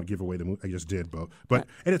don't want to give away the movie. I just did, but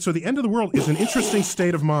so the end of the world is an interesting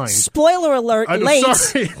state of mind. Spoiler alert! Late.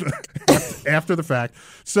 Sorry. After the fact.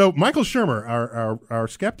 So Michael Shermer, our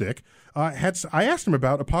skeptic. I asked him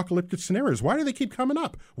about apocalyptic scenarios. Why do they keep coming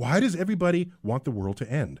up? Why does everybody want the world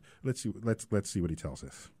to end? Let's see what he tells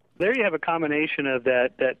us. There you have a combination of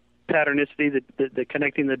that patternicity, the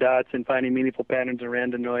connecting the dots and finding meaningful patterns in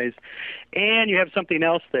random noise, and you have something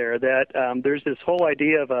else there that there's this whole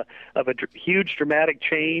idea of a huge dramatic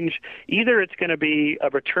change. Either it's going to be a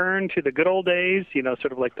return to the good old days,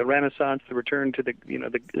 sort of like the Renaissance, the return to the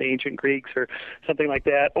ancient Greeks or something like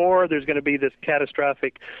that, or there's going to be this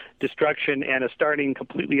catastrophic destruction and a starting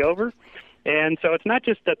completely over. And so it's not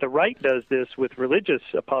just that the right does this with religious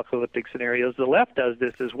apocalyptic scenarios. The left does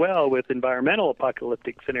this as well with environmental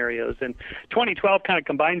apocalyptic scenarios. And 2012 kind of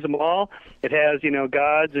combines them all. It has,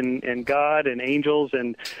 gods and God and angels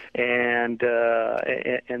and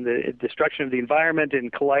the destruction of the environment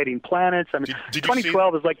and colliding planets. I mean,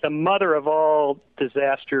 2012 is like the mother of all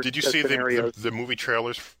disaster scenarios. Did you see the movie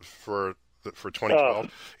trailers for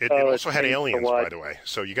 2012? It also had aliens, by the way.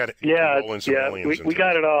 So you got aliens. We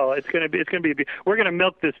got it all. It's gonna be. We're gonna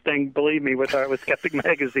milk this thing. Believe me, with Skeptic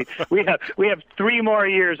Magazine. We have 3 more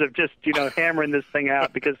years of just hammering this thing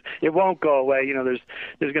out because it won't go away.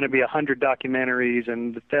 There's going to be 100 documentaries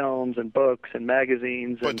and films and books and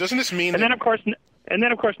magazines. But doesn't this mean? And then of course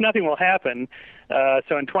nothing will happen.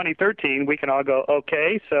 So in 2013 we can all go,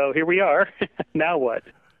 okay, so here we are. Now what?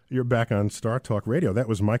 You're back on Star Talk Radio. That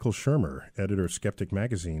was Michael Shermer, editor of Skeptic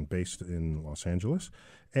Magazine, based in Los Angeles,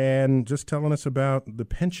 and just telling us about the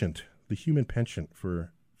penchant, the human penchant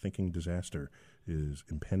for thinking disaster is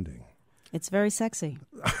impending. It's very sexy.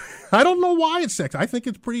 I don't know why it's sexy. I think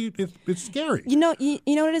it's pretty. It's scary. You know what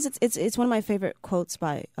it is? It's one of my favorite quotes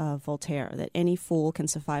by Voltaire, that any fool can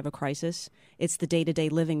survive a crisis. It's the day-to-day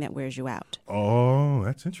living that wears you out. Oh,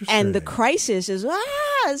 that's interesting. And the crisis is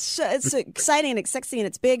it's exciting and it's sexy and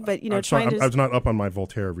it's big, but I was not up on my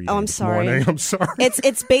Voltaire reading. Oh, I'm sorry. Morning. I'm sorry.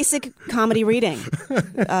 It's basic comedy reading,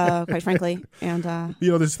 quite frankly. And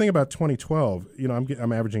this thing about 2012.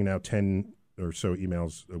 I'm averaging now 10 or so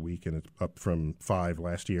emails a week, and it's up from 5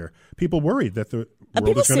 last year. People worried that the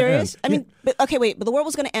world was going to end. I mean, but the world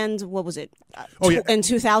was going to end. What was it? In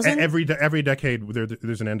 2000. Every decade,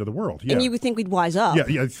 there's an end of the world. Yeah. And you would think we'd wise up. Yeah.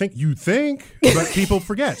 You think, but people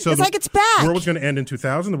forget. So it's back. The world was going to end in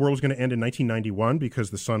 2000. The world was going to end in 1991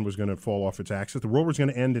 because the sun was going to fall off its axis. The world was going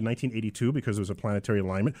to end in 1982 because there was a planetary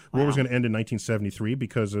alignment. The world was going to end in 1973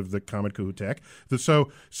 because of the comet Kohoutek.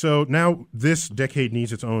 So now this decade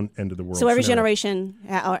needs its own end of the world. So every generation,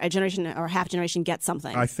 or a generation or half generation, gets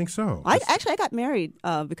something. I think so. I got married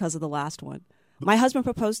because of the last one. My husband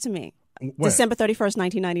proposed to me when? December 31st,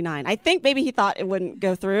 1999. I think maybe he thought it wouldn't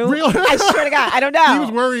go through. Really? I swear to God, I don't know. He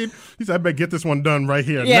was worried. He said, "I better get this one done right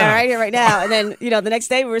here." Yeah, now. right here, right now. And then the next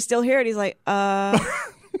day we were still here, and he's like,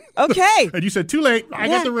 "Okay." And you said, "Too late. I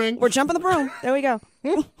got the ring. We're jumping the broom." There we go.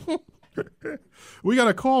 We got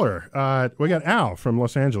a caller. We got Al from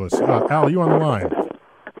Los Angeles. Al, you on the line?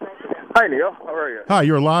 Hi, Neil. How are you? Hi,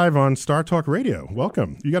 you're live on Star Talk Radio.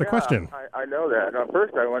 Welcome. You got a question? I know that.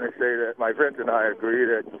 First, I want to say that my friends and I agree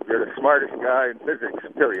that you're the smartest guy in physics,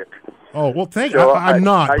 period. Oh, well, I'm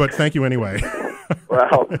not, but thank you anyway.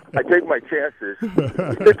 Well, I take my chances.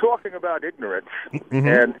 They're talking about ignorance,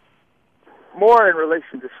 and more in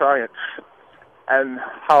relation to science, and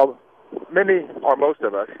how many or most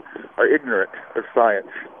of us are ignorant of science.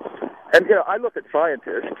 And, I look at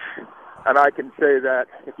scientists, and I can say that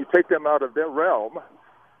if you take them out of their realm,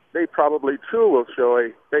 they probably, too, will show a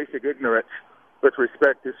basic ignorance with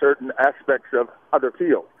respect to certain aspects of other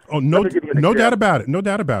fields. Oh, no doubt about it. No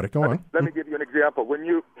doubt about it. Go on. Let me give you an example. When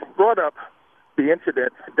you brought up the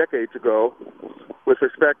incident decades ago with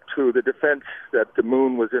respect to the defense that the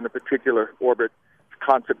moon was in a particular orbit,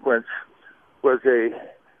 consequence was a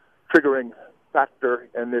triggering factor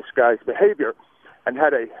in this guy's behavior, and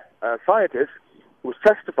had a scientist who was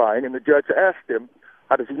testifying, and the judge asked him,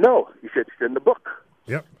 how does he know? He said, it's in the book.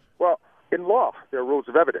 Yep. Well, in law, there are rules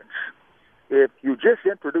of evidence. If you just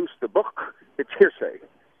introduce the book, it's hearsay.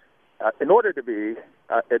 In order to be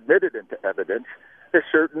admitted into evidence, there's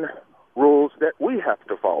certain rules that we have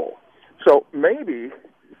to follow. So maybe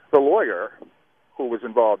the lawyer who was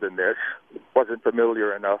involved in this wasn't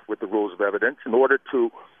familiar enough with the rules of evidence in order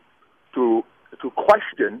to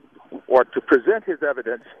question or to present his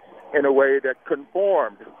evidence in a way that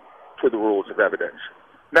conformed to the rules of evidence.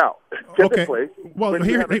 Now, typically...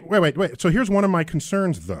 Okay. Well, wait. So here's one of my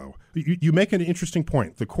concerns, though. You make an interesting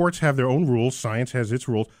point. The courts have their own rules. Science has its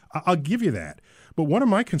rules. I'll give you that. But one of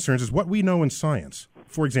my concerns is what we know in science.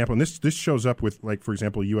 For example, and this shows up with, like, for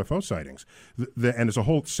example, UFO sightings. And there's a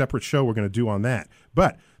whole separate show we're going to do on that.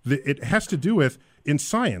 But it has to do with, in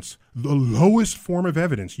science, the lowest form of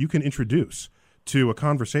evidence you can introduce to a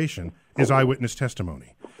conversation is eyewitness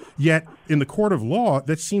testimony. Yet, in the court of law,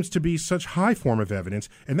 that seems to be such high form of evidence,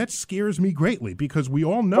 and that scares me greatly because we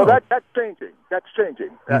all know... Well, that's changing. That's changing.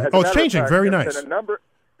 It's changing. Very nice. There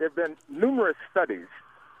have been numerous studies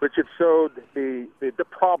which have showed the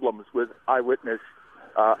problems with eyewitness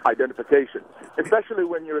identification, especially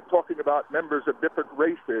when you're talking about members of different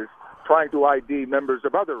races trying to ID members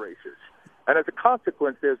of other races. And as a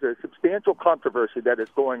consequence, there's a substantial controversy that is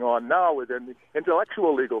going on now within the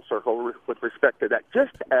intellectual legal circle with respect to that,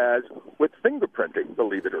 just as with fingerprinting,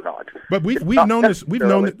 believe it or not. But we've known this.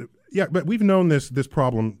 But we've known this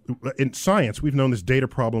problem in science. We've known this data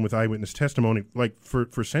problem with eyewitness testimony like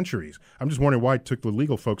for centuries. I'm just wondering why it took the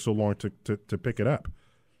legal folks so long to pick it up.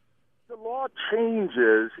 The law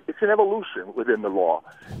changes. It's an evolution within the law.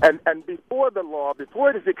 And before the law, before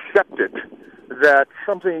it is accepted that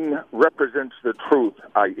something represents the truth,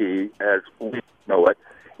 i.e., as we know it,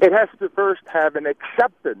 it has to first have an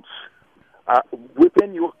acceptance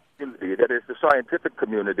within your community, that is the scientific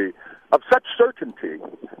community, of such certainty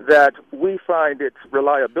that we find its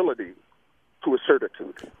reliability to a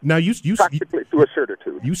certitude. Now, practically to a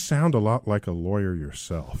certitude. You sound a lot like a lawyer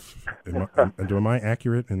yourself. Am I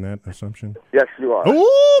accurate in that assumption? Yes, you are.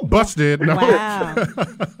 Oh, busted! No. Wow.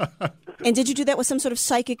 And did you do that with some sort of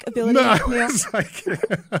psychic ability? No, psychic.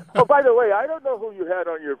 Oh, by the way, I don't know who you had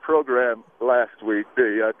on your program last week,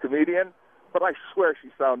 the comedian, but I swear she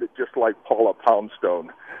sounded just like Paula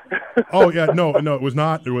Poundstone. Oh yeah, no, it was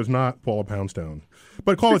not. It was not Paula Poundstone.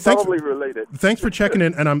 But Paula, thanks for checking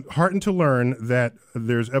in, and I'm heartened to learn that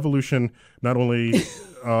there's evolution not only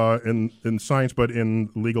in science but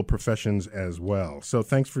in legal professions as well. So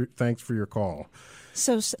thanks for your call.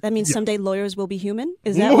 So that means someday lawyers will be human?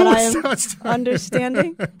 Is that what I am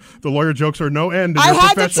understanding? The lawyer jokes are no end. I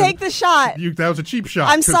had to take the shot. That was a cheap shot.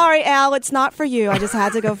 I'm sorry, Al. It's not for you. I just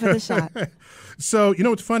had to go for the shot. So,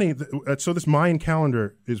 it's funny. So this Mayan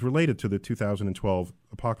calendar is related to the 2012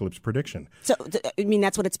 apocalypse prediction. So, I mean,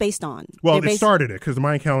 that's what it's based on. Well, it started it because the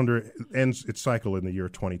Mayan calendar ends its cycle in the year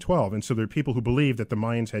 2012. And so there are people who believe that the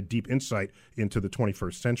Mayans had deep insight into the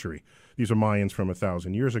 21st century. These are Mayans from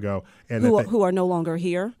 1,000 years ago. And who are no longer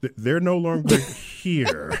here? They're no longer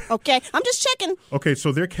here. Okay, I'm just checking. Okay,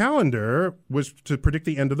 so their calendar was to predict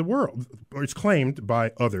the end of the world. Or it's claimed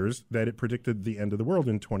by others that it predicted the end of the world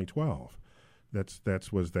in 2012. That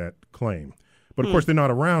was that claim. But, of course, they're not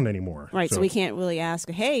around anymore. Right, so we can't really ask,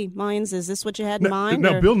 hey, Mayans, is this what you had in mind?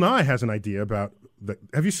 No, Bill Nye has an idea about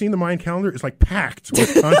have you seen the Mayan calendar? It's like packed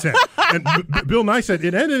with content. And Bill Nye said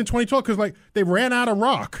it ended in 2012 because, they ran out of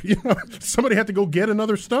rock. Somebody had to go get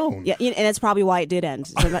another stone. Yeah, and that's probably why it did end.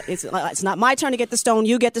 So it's not my turn to get the stone.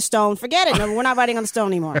 You get the stone. Forget it. No, we're not writing on the stone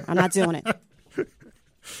anymore. I'm not doing it.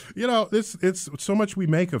 It's so much we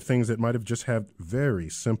make of things that might have just had very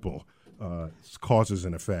simple causes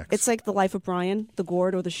and effects. It's like The Life of Brian, The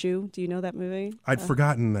Gourd or the Shoe. Do you know that movie? I'd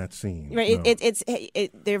forgotten that scene. Right. No.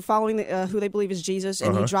 They're following who they believe is Jesus,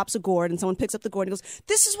 and he drops a gourd, and someone picks up the gourd and goes,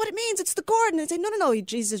 "This is what it means. It's the gourd." And they say, "No.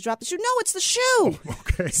 Jesus dropped the shoe. No, it's the shoe."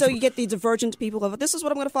 Okay. So you get the divergent people of, "This is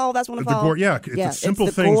what I'm going to follow. That's what I'm going to The follow." gourd, it's a simple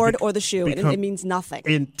the thing. The gourd or the shoe, and it means nothing.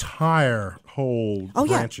 Entire whole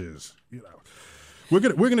branches. You know. We're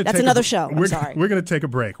gonna. That's another show. I'm sorry. We're gonna take a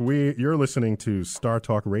break. You're listening to Star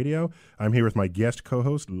Talk Radio. I'm here with my guest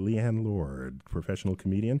co-host Leanne Lord, professional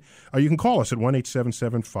comedian. You can call us at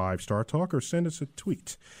 1-877-5-STAR-TALK or send us a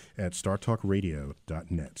tweet at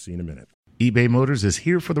startalkradio.net. See you in a minute. eBay Motors is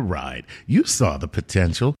here for the ride. You saw the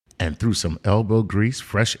potential. And through some elbow grease,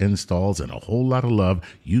 fresh installs, and a whole lot of love,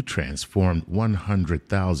 you transformed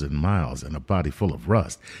 100,000 miles and a body full of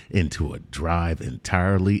rust into a drive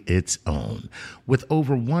entirely its own. With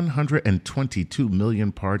over 122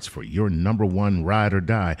 million parts for your number one ride or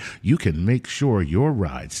die, you can make sure your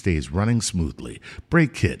ride stays running smoothly.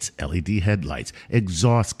 Brake kits, LED headlights,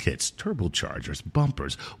 exhaust kits, turbochargers,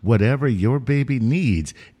 bumpers, whatever your baby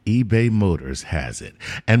needs, eBay Motors has it.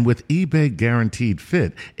 And with eBay Guaranteed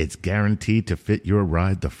Fit, it's guaranteed to fit your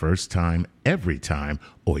ride the first time, every time,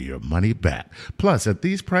 or your money back. Plus, at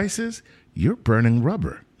these prices, you're burning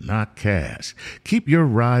rubber, not cash. Keep your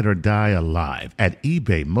ride or die alive at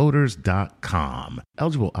ebaymotors.com.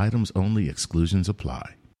 Eligible items only. Exclusions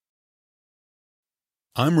apply.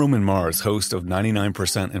 I'm Roman Mars, host of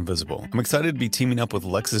 99% Invisible. I'm excited to be teaming up with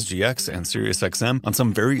Lexus GX and SiriusXM on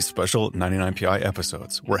some very special 99PI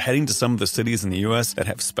episodes. We're heading to some of the cities in the U.S. that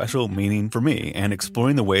have special meaning for me and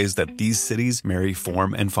exploring the ways that these cities marry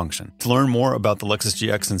form and function. To learn more about the Lexus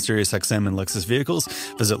GX and SiriusXM and Lexus vehicles,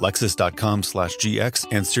 visit lexus.com/GX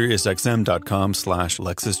and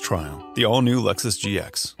SiriusXM.com/Lexus Trial. The all-new Lexus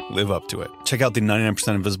GX. Live up to it. Check out the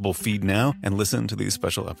 99% Invisible feed now and listen to these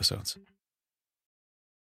special episodes.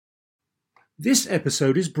 This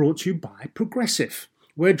episode is brought to you by Progressive,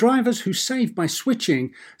 where drivers who save by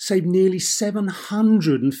switching save nearly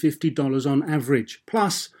 $750 on average.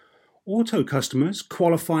 Plus, auto customers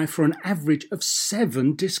qualify for an average of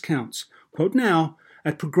 7 discounts. Quote now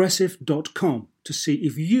at progressive.com to see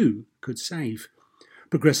if you could save.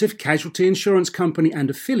 Progressive Casualty Insurance Company and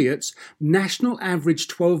affiliates, national average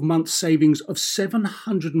 12-month savings of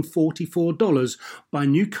 $744 by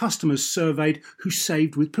new customers surveyed who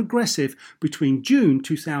saved with Progressive between June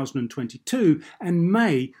 2022 and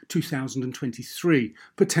May 2023.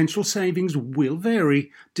 Potential savings will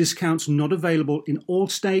vary. Discounts not available in all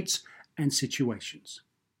states and situations.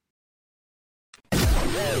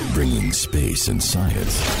 Bringing space and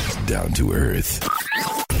science down to Earth.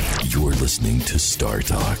 You're listening to Star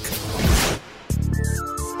Talk.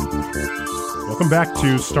 Welcome back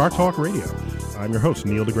to Star Talk Radio. I'm your host,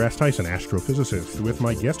 Neil deGrasse Tyson, astrophysicist, with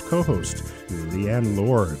my guest co-host, Leanne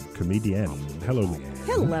Lord, comedian. Hello, Leanne.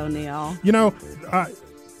 Hello, Neil. You know,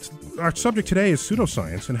 our subject today is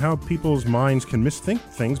pseudoscience and how people's minds can misthink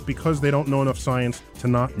things because they don't know enough science to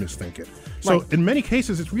not misthink it. So Right. in many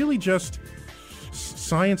cases, it's really just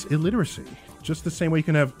science illiteracy. Just the same way you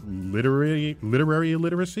can have literary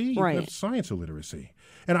illiteracy, you can have science illiteracy.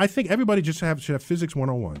 And I think everybody should have Physics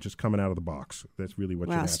 101 just coming out of the box. That's really what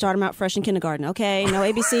you have. Start them out fresh in kindergarten. Okay, no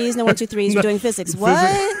ABCs, no 1, 2, 3s. We're doing physics.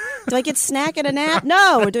 What? Do I get snack and a nap?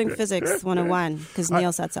 No, we're doing Physics 101 because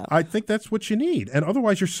Neil said so. I think that's what you need. And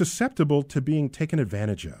otherwise, you're susceptible to being taken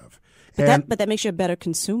advantage of. But that makes you a better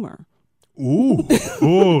consumer. Ooh,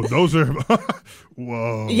 those are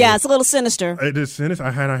whoa. Yeah, it's a little sinister. It is sinister. I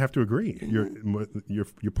have to agree.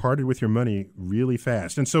 You're parted with your money really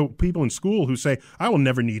fast, and so people in school who say, "I will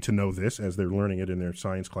never need to know this," as they're learning it in their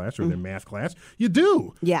science class or their math class, you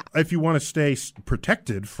do. Yeah. If you want to stay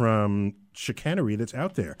protected from chicanery that's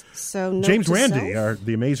out there. So James Randi,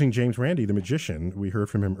 the amazing James Randi, the magician, we heard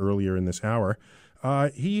from him earlier in this hour. I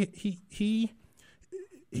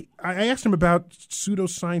asked him about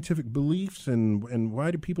pseudoscientific beliefs and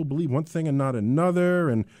why do people believe one thing and not another,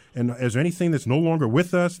 and is there anything that's no longer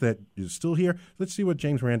with us that is still here? Let's see what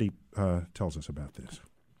James Randi tells us about this.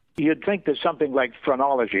 You'd think that something like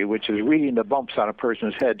phrenology, which is reading the bumps on a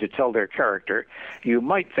person's head to tell their character, you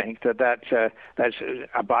might think that that's a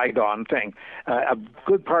bygone thing. A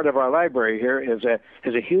good part of our library here is a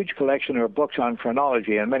huge collection of books on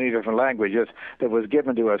phrenology in many different languages that was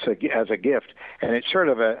given to us as a gift, and it's sort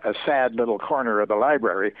of a sad little corner of the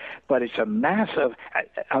library, but it's a mass of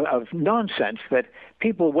nonsense that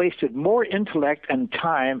people wasted more intellect and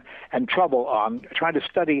time and trouble on trying to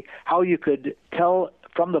study how you could tell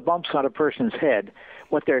from the bumps on a person's head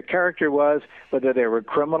what their character was, whether they were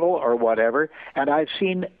criminal or whatever. And I've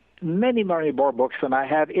seen many more books than I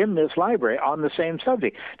have in this library on the same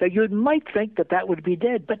subject. Now, you might think that would be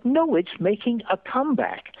dead, but no, it's making a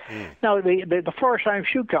comeback. Now, the Florsheim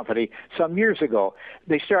Shoe Company, some years ago,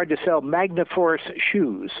 they started to sell Magnaforce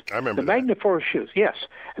shoes. I remember the Magnaforce shoes, yes.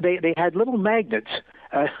 They had little magnets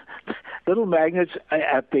at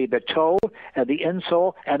the toe and the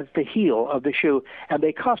insole and at the heel of the shoe, and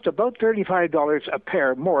they cost about $35 a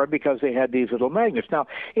pair more because they had these little magnets. Now,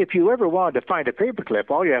 if you ever wanted to find a paperclip,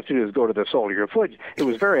 all you have to do is go to the sole of your foot. It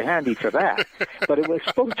was very handy for that, but it was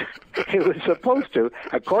supposed to,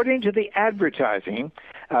 according to the advertising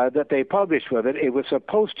that they published with it, it was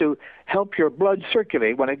supposed to help your blood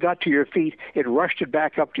circulate. When it got to your feet, it rushed it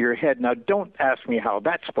back up to your head. Now, don't ask me how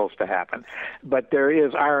that's supposed to happen, but there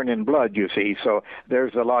is iron in blood, you see, so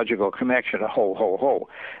there's a logical connection, ho.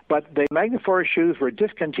 But the Magnaforce shoes were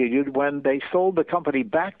discontinued when they sold the company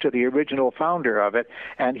back to the original founder of it,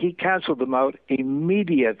 and he canceled them out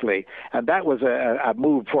immediately. And that was a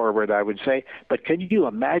move forward, I would say. But can you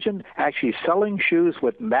imagine actually selling shoes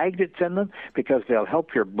with magnets in them because they'll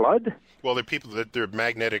help your blood? Well, they're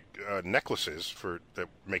magnetic necklaces that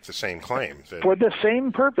make the same claim. For the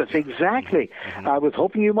same purpose, exactly. Mm-hmm. I was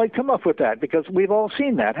hoping you might come up with that because we've all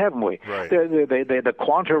seen that, haven't we? Right. The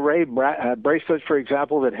Quanta Ray bracelet, for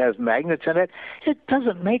example, that has magnets in it, it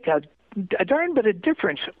doesn't make a darn bit of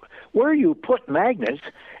difference where you put magnets.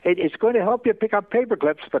 It's going to help you pick up paper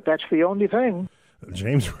clips, but that's the only thing.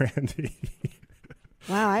 James Randi.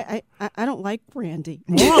 Wow, I don't like Randy.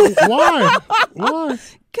 Why? Why?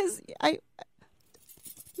 Because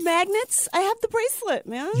magnets. I have the bracelet,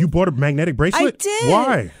 man. You bought a magnetic bracelet? I did.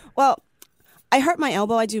 Why? Well, I hurt my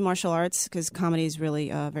elbow. I do martial arts because comedy is really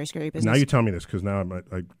a very scary business. Now you tell me this because now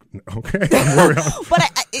okay. I'm worried.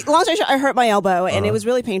 But long story short, I hurt my elbow and it was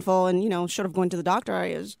really painful. And short of going to the doctor,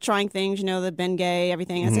 I was trying things. The Bengay,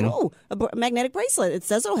 everything. I said, a magnetic bracelet. It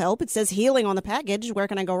says it'll help. It says healing on the package. Where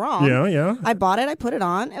can I go wrong? Yeah. I bought it. I put it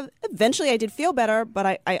on. Eventually, I did feel better,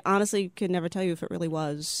 but I honestly could never tell you if it really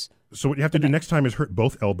was. So what you have to do next time is hurt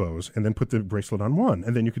both elbows and then put the bracelet on one,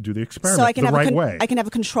 and then you could do the experiment I can way. I can have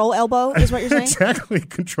a control elbow, is what you're saying? Exactly,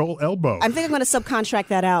 control elbow. I think I'm going to subcontract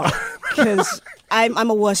that out because I'm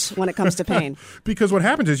a wuss when it comes to pain. Because what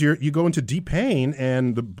happens is you go into deep pain,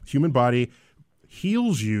 and the human body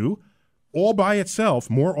heals you all by itself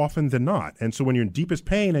more often than not. And so when you're in deepest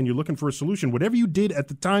pain and you're looking for a solution, whatever you did at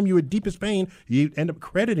the time you were in deepest pain, you end up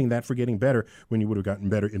crediting that for getting better when you would have gotten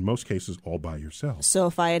better in most cases all by yourself. So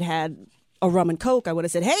if I had a rum and Coke, I would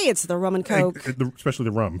have said, hey, it's the rum and Coke. Especially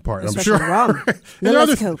the rum part, especially I'm sure. The rum.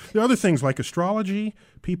 There are other things like astrology.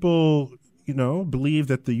 People, believe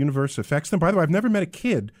that the universe affects them. By the way, I've never met a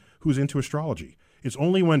kid who's into astrology. It's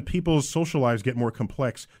only when people's social lives get more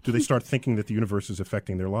complex do they start thinking that the universe is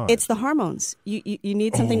affecting their lives. It's the hormones. You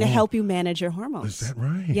need something to help you manage your hormones. Is that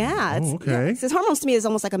right? Yeah. Okay. Because hormones to me is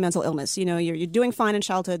almost like a mental illness. You're doing fine in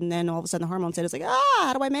childhood, and then all of a sudden the hormones hit. It's like,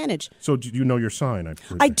 how do I manage? So do you know your sign?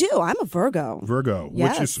 I do. I'm a Virgo.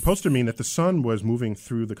 Yes. Which is supposed to mean that the sun was moving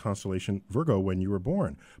through the constellation Virgo when you were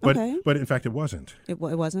born. But in fact, it wasn't. It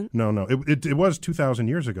wasn't? No. It was 2,000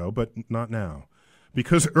 years ago, but not now.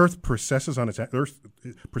 Because Earth precesses on its Earth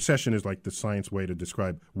precession is like the science way to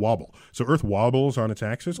describe wobble. So Earth wobbles on its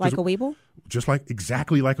axis, like a weeble, just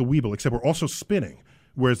exactly like a weeble, except we're also spinning.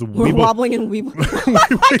 Whereas we're wobbling and weeble.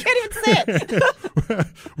 I can't even say it.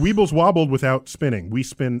 Weebles wobbled without spinning. We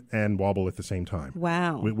spin and wobble at the same time.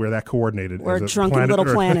 Wow, we're that coordinated. We're a drunken little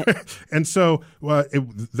planet. And so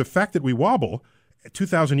the fact that we wobble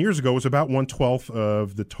 2,000 years ago was about 1/12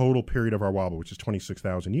 of the total period of our wobble, which is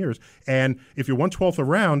 26,000 years. And if you're 1/12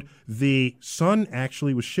 around, the sun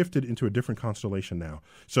actually was shifted into a different constellation now.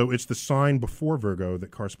 So it's the sign before Virgo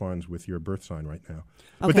that corresponds with your birth sign right now.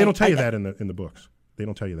 Okay. But they don't tell you that in the books. They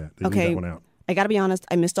don't tell you that. They leave that one out. I got to be honest.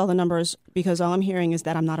 I missed all the numbers because all I'm hearing is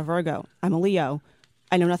that I'm not a Virgo. I'm a Leo.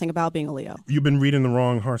 I know nothing about being a Leo. You've been reading the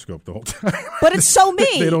wrong horoscope the whole time. But it's so me.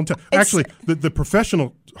 They don't actually, the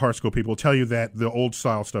professional horoscope people tell you that the old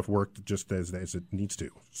style stuff worked just as it needs to.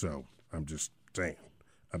 So I'm just saying.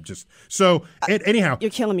 Anyhow,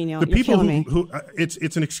 you're killing me, Neil. The people who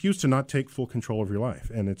it's an excuse to not take full control of your life,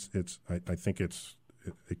 and I think it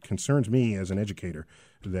concerns me as an educator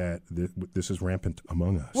that this is rampant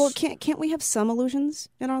among us. Well, can't we have some illusions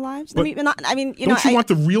in our lives? But don't you want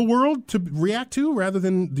the real world to react to rather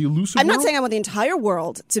than the elusive world? I'm not saying I want the entire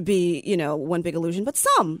world to be, one big illusion, but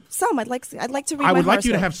some. I'd like to read my horoscope. I would like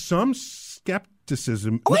you to have some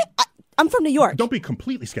skepticism. Oh, I'm from New York. Don't be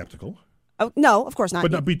completely skeptical. Oh, no, of course not.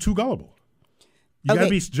 But not be too gullible. You got to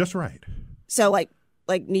be just right. So like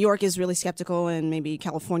New York is really skeptical, and maybe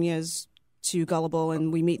California is too gullible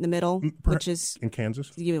and we meet in the middle, which is in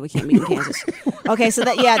Kansas. Yeah, we can't meet in Kansas. Okay, so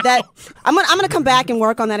that I'm gonna come back and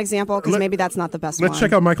work on that example because maybe that's not the best one. Let's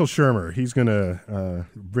check out Michael Shermer. He's gonna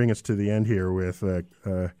bring us to the end here with.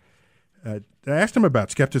 I asked him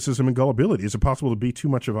about skepticism and gullibility. Is it possible to be too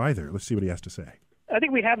much of either? Let's see what he has to say. I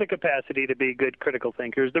think we have the capacity to be good critical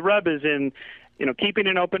thinkers. The rub is in, keeping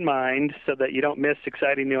an open mind so that you don't miss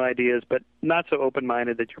exciting new ideas, but not so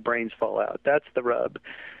open-minded that your brains fall out. That's the rub.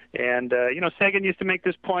 And, Sagan used to make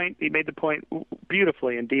this point. He made the point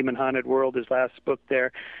beautifully in Demon Haunted World, his last book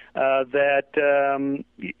there, that,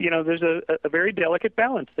 there's a very delicate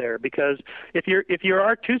balance there because if you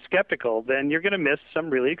are too skeptical, then you're going to miss some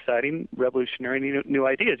really exciting, revolutionary new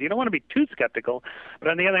ideas. You don't want to be too skeptical, but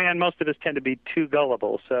on the other hand, most of us tend to be too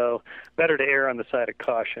gullible. So better to err on the side of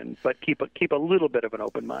caution, but keep a little bit of an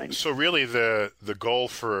open mind. So really the goal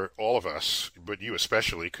for all of us, but you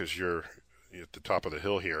especially because you're at the top of the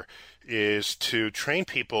hill here, is to train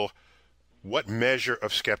people what measure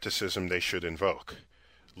of skepticism they should invoke,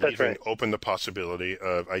 leaving open the possibility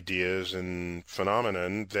of ideas and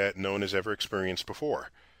phenomenon that no one has ever experienced before.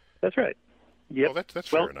 That's right. Yep. Well, that's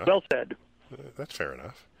fair enough. Well said. That's fair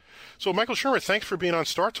enough. So, Michael Shermer, thanks for being on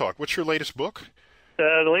Star Talk. What's your latest book?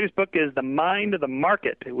 The latest book is The Mind of the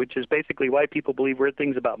Market, which is basically why people believe weird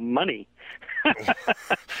things about money,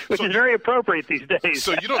 which is very appropriate these days.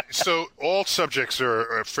 So all subjects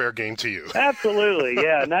are fair game to you. Absolutely,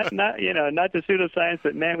 yeah. Not the pseudoscience,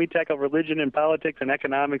 but man, we tackle religion and politics and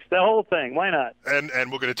economics, the whole thing. Why not? And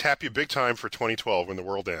we're going to tap you big time for 2012 when the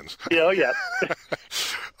world ends. Yeah, oh yeah.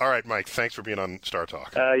 All right, Mike. Thanks for being on Star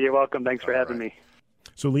Talk. You're welcome. Thanks for having me.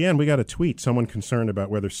 So, Leanne, we got a tweet, someone concerned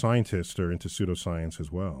about whether scientists are into pseudoscience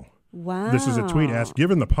as well. Wow. This is a tweet asked,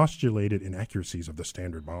 given the postulated inaccuracies of the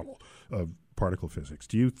standard model of particle physics,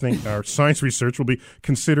 do you think our science research will be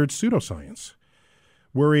considered pseudoscience?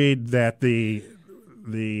 Worried that the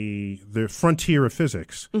frontier of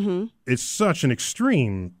physics is such an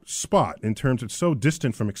extreme spot in terms it's so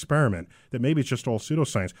distant from experiment that maybe it's just all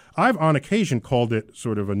pseudoscience. I've on occasion called it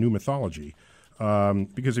sort of a new mythology.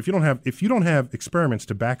 Because if you don't have experiments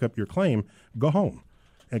to back up your claim, go home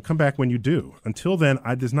and come back when you do. Until then,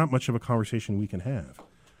 there's not much of a conversation we can have.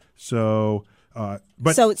 So,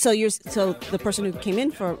 but so the person who came in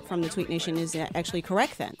from the Tweet Nation is actually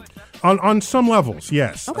correct then. On some levels,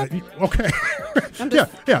 yes. Okay. Okay.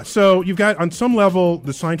 Yeah. So you've got on some level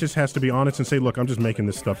the scientist has to be honest and say, look, I'm just making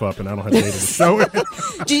this stuff up and I don't have data to show it.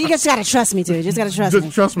 You just got to trust me, dude. You just got to trust me.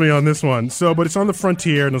 Just trust me on this one. So, but it's on the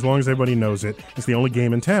frontier, and as long as everybody knows it, it's the only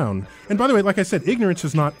game in town. And by the way, like I said, ignorance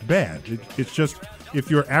is not bad. It's just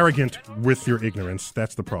if you're arrogant with your ignorance,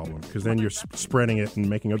 that's the problem, because then you're spreading it and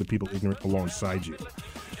making other people ignorant alongside you.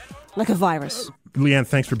 Like a virus. Leanne,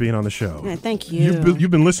 thanks for being on the show. Yeah, thank you.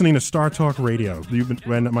 You've been listening to Star Talk Radio.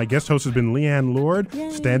 And my guest host has been Leanne Lord,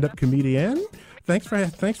 stand-up comedian. Thanks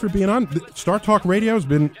for being on. Star Talk Radio has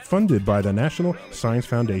been funded by the National Science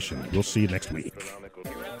Foundation. We'll see you next week.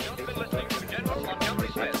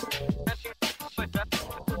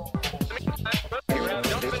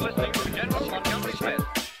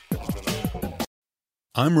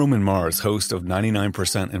 I'm Roman Mars, host of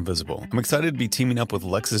 99% Invisible. I'm excited to be teaming up with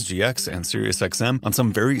Lexus GX and SiriusXM on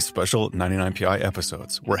some very special 99PI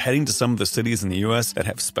episodes. We're heading to some of the cities in the U.S. that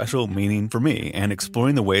have special meaning for me and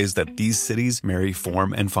exploring the ways that these cities marry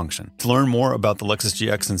form and function. To learn more about the Lexus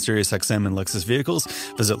GX and SiriusXM and Lexus vehicles,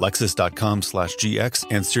 visit lexus.com/GX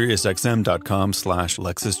and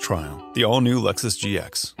SiriusXM.com/Lexus Trial. The all-new Lexus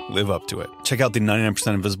GX. Live up to it. Check out the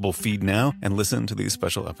 99% Invisible feed now and listen to these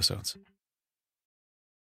special episodes.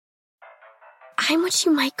 I'm what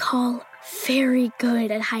you might call very good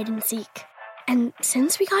at hide and seek. And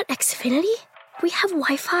since we got Xfinity, we have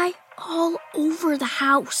Wi-Fi all over the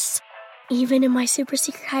house, even in my super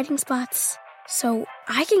secret hiding spots. So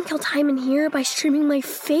I can kill time in here by streaming my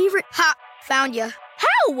favorite... Ha! Found you.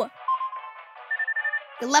 How?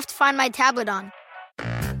 You left Find My tablet on.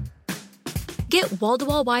 Get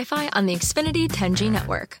wall-to-wall Wi-Fi on the Xfinity 10G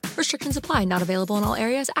network. Restrictions apply. Not available in all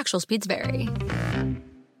areas. Actual speeds vary.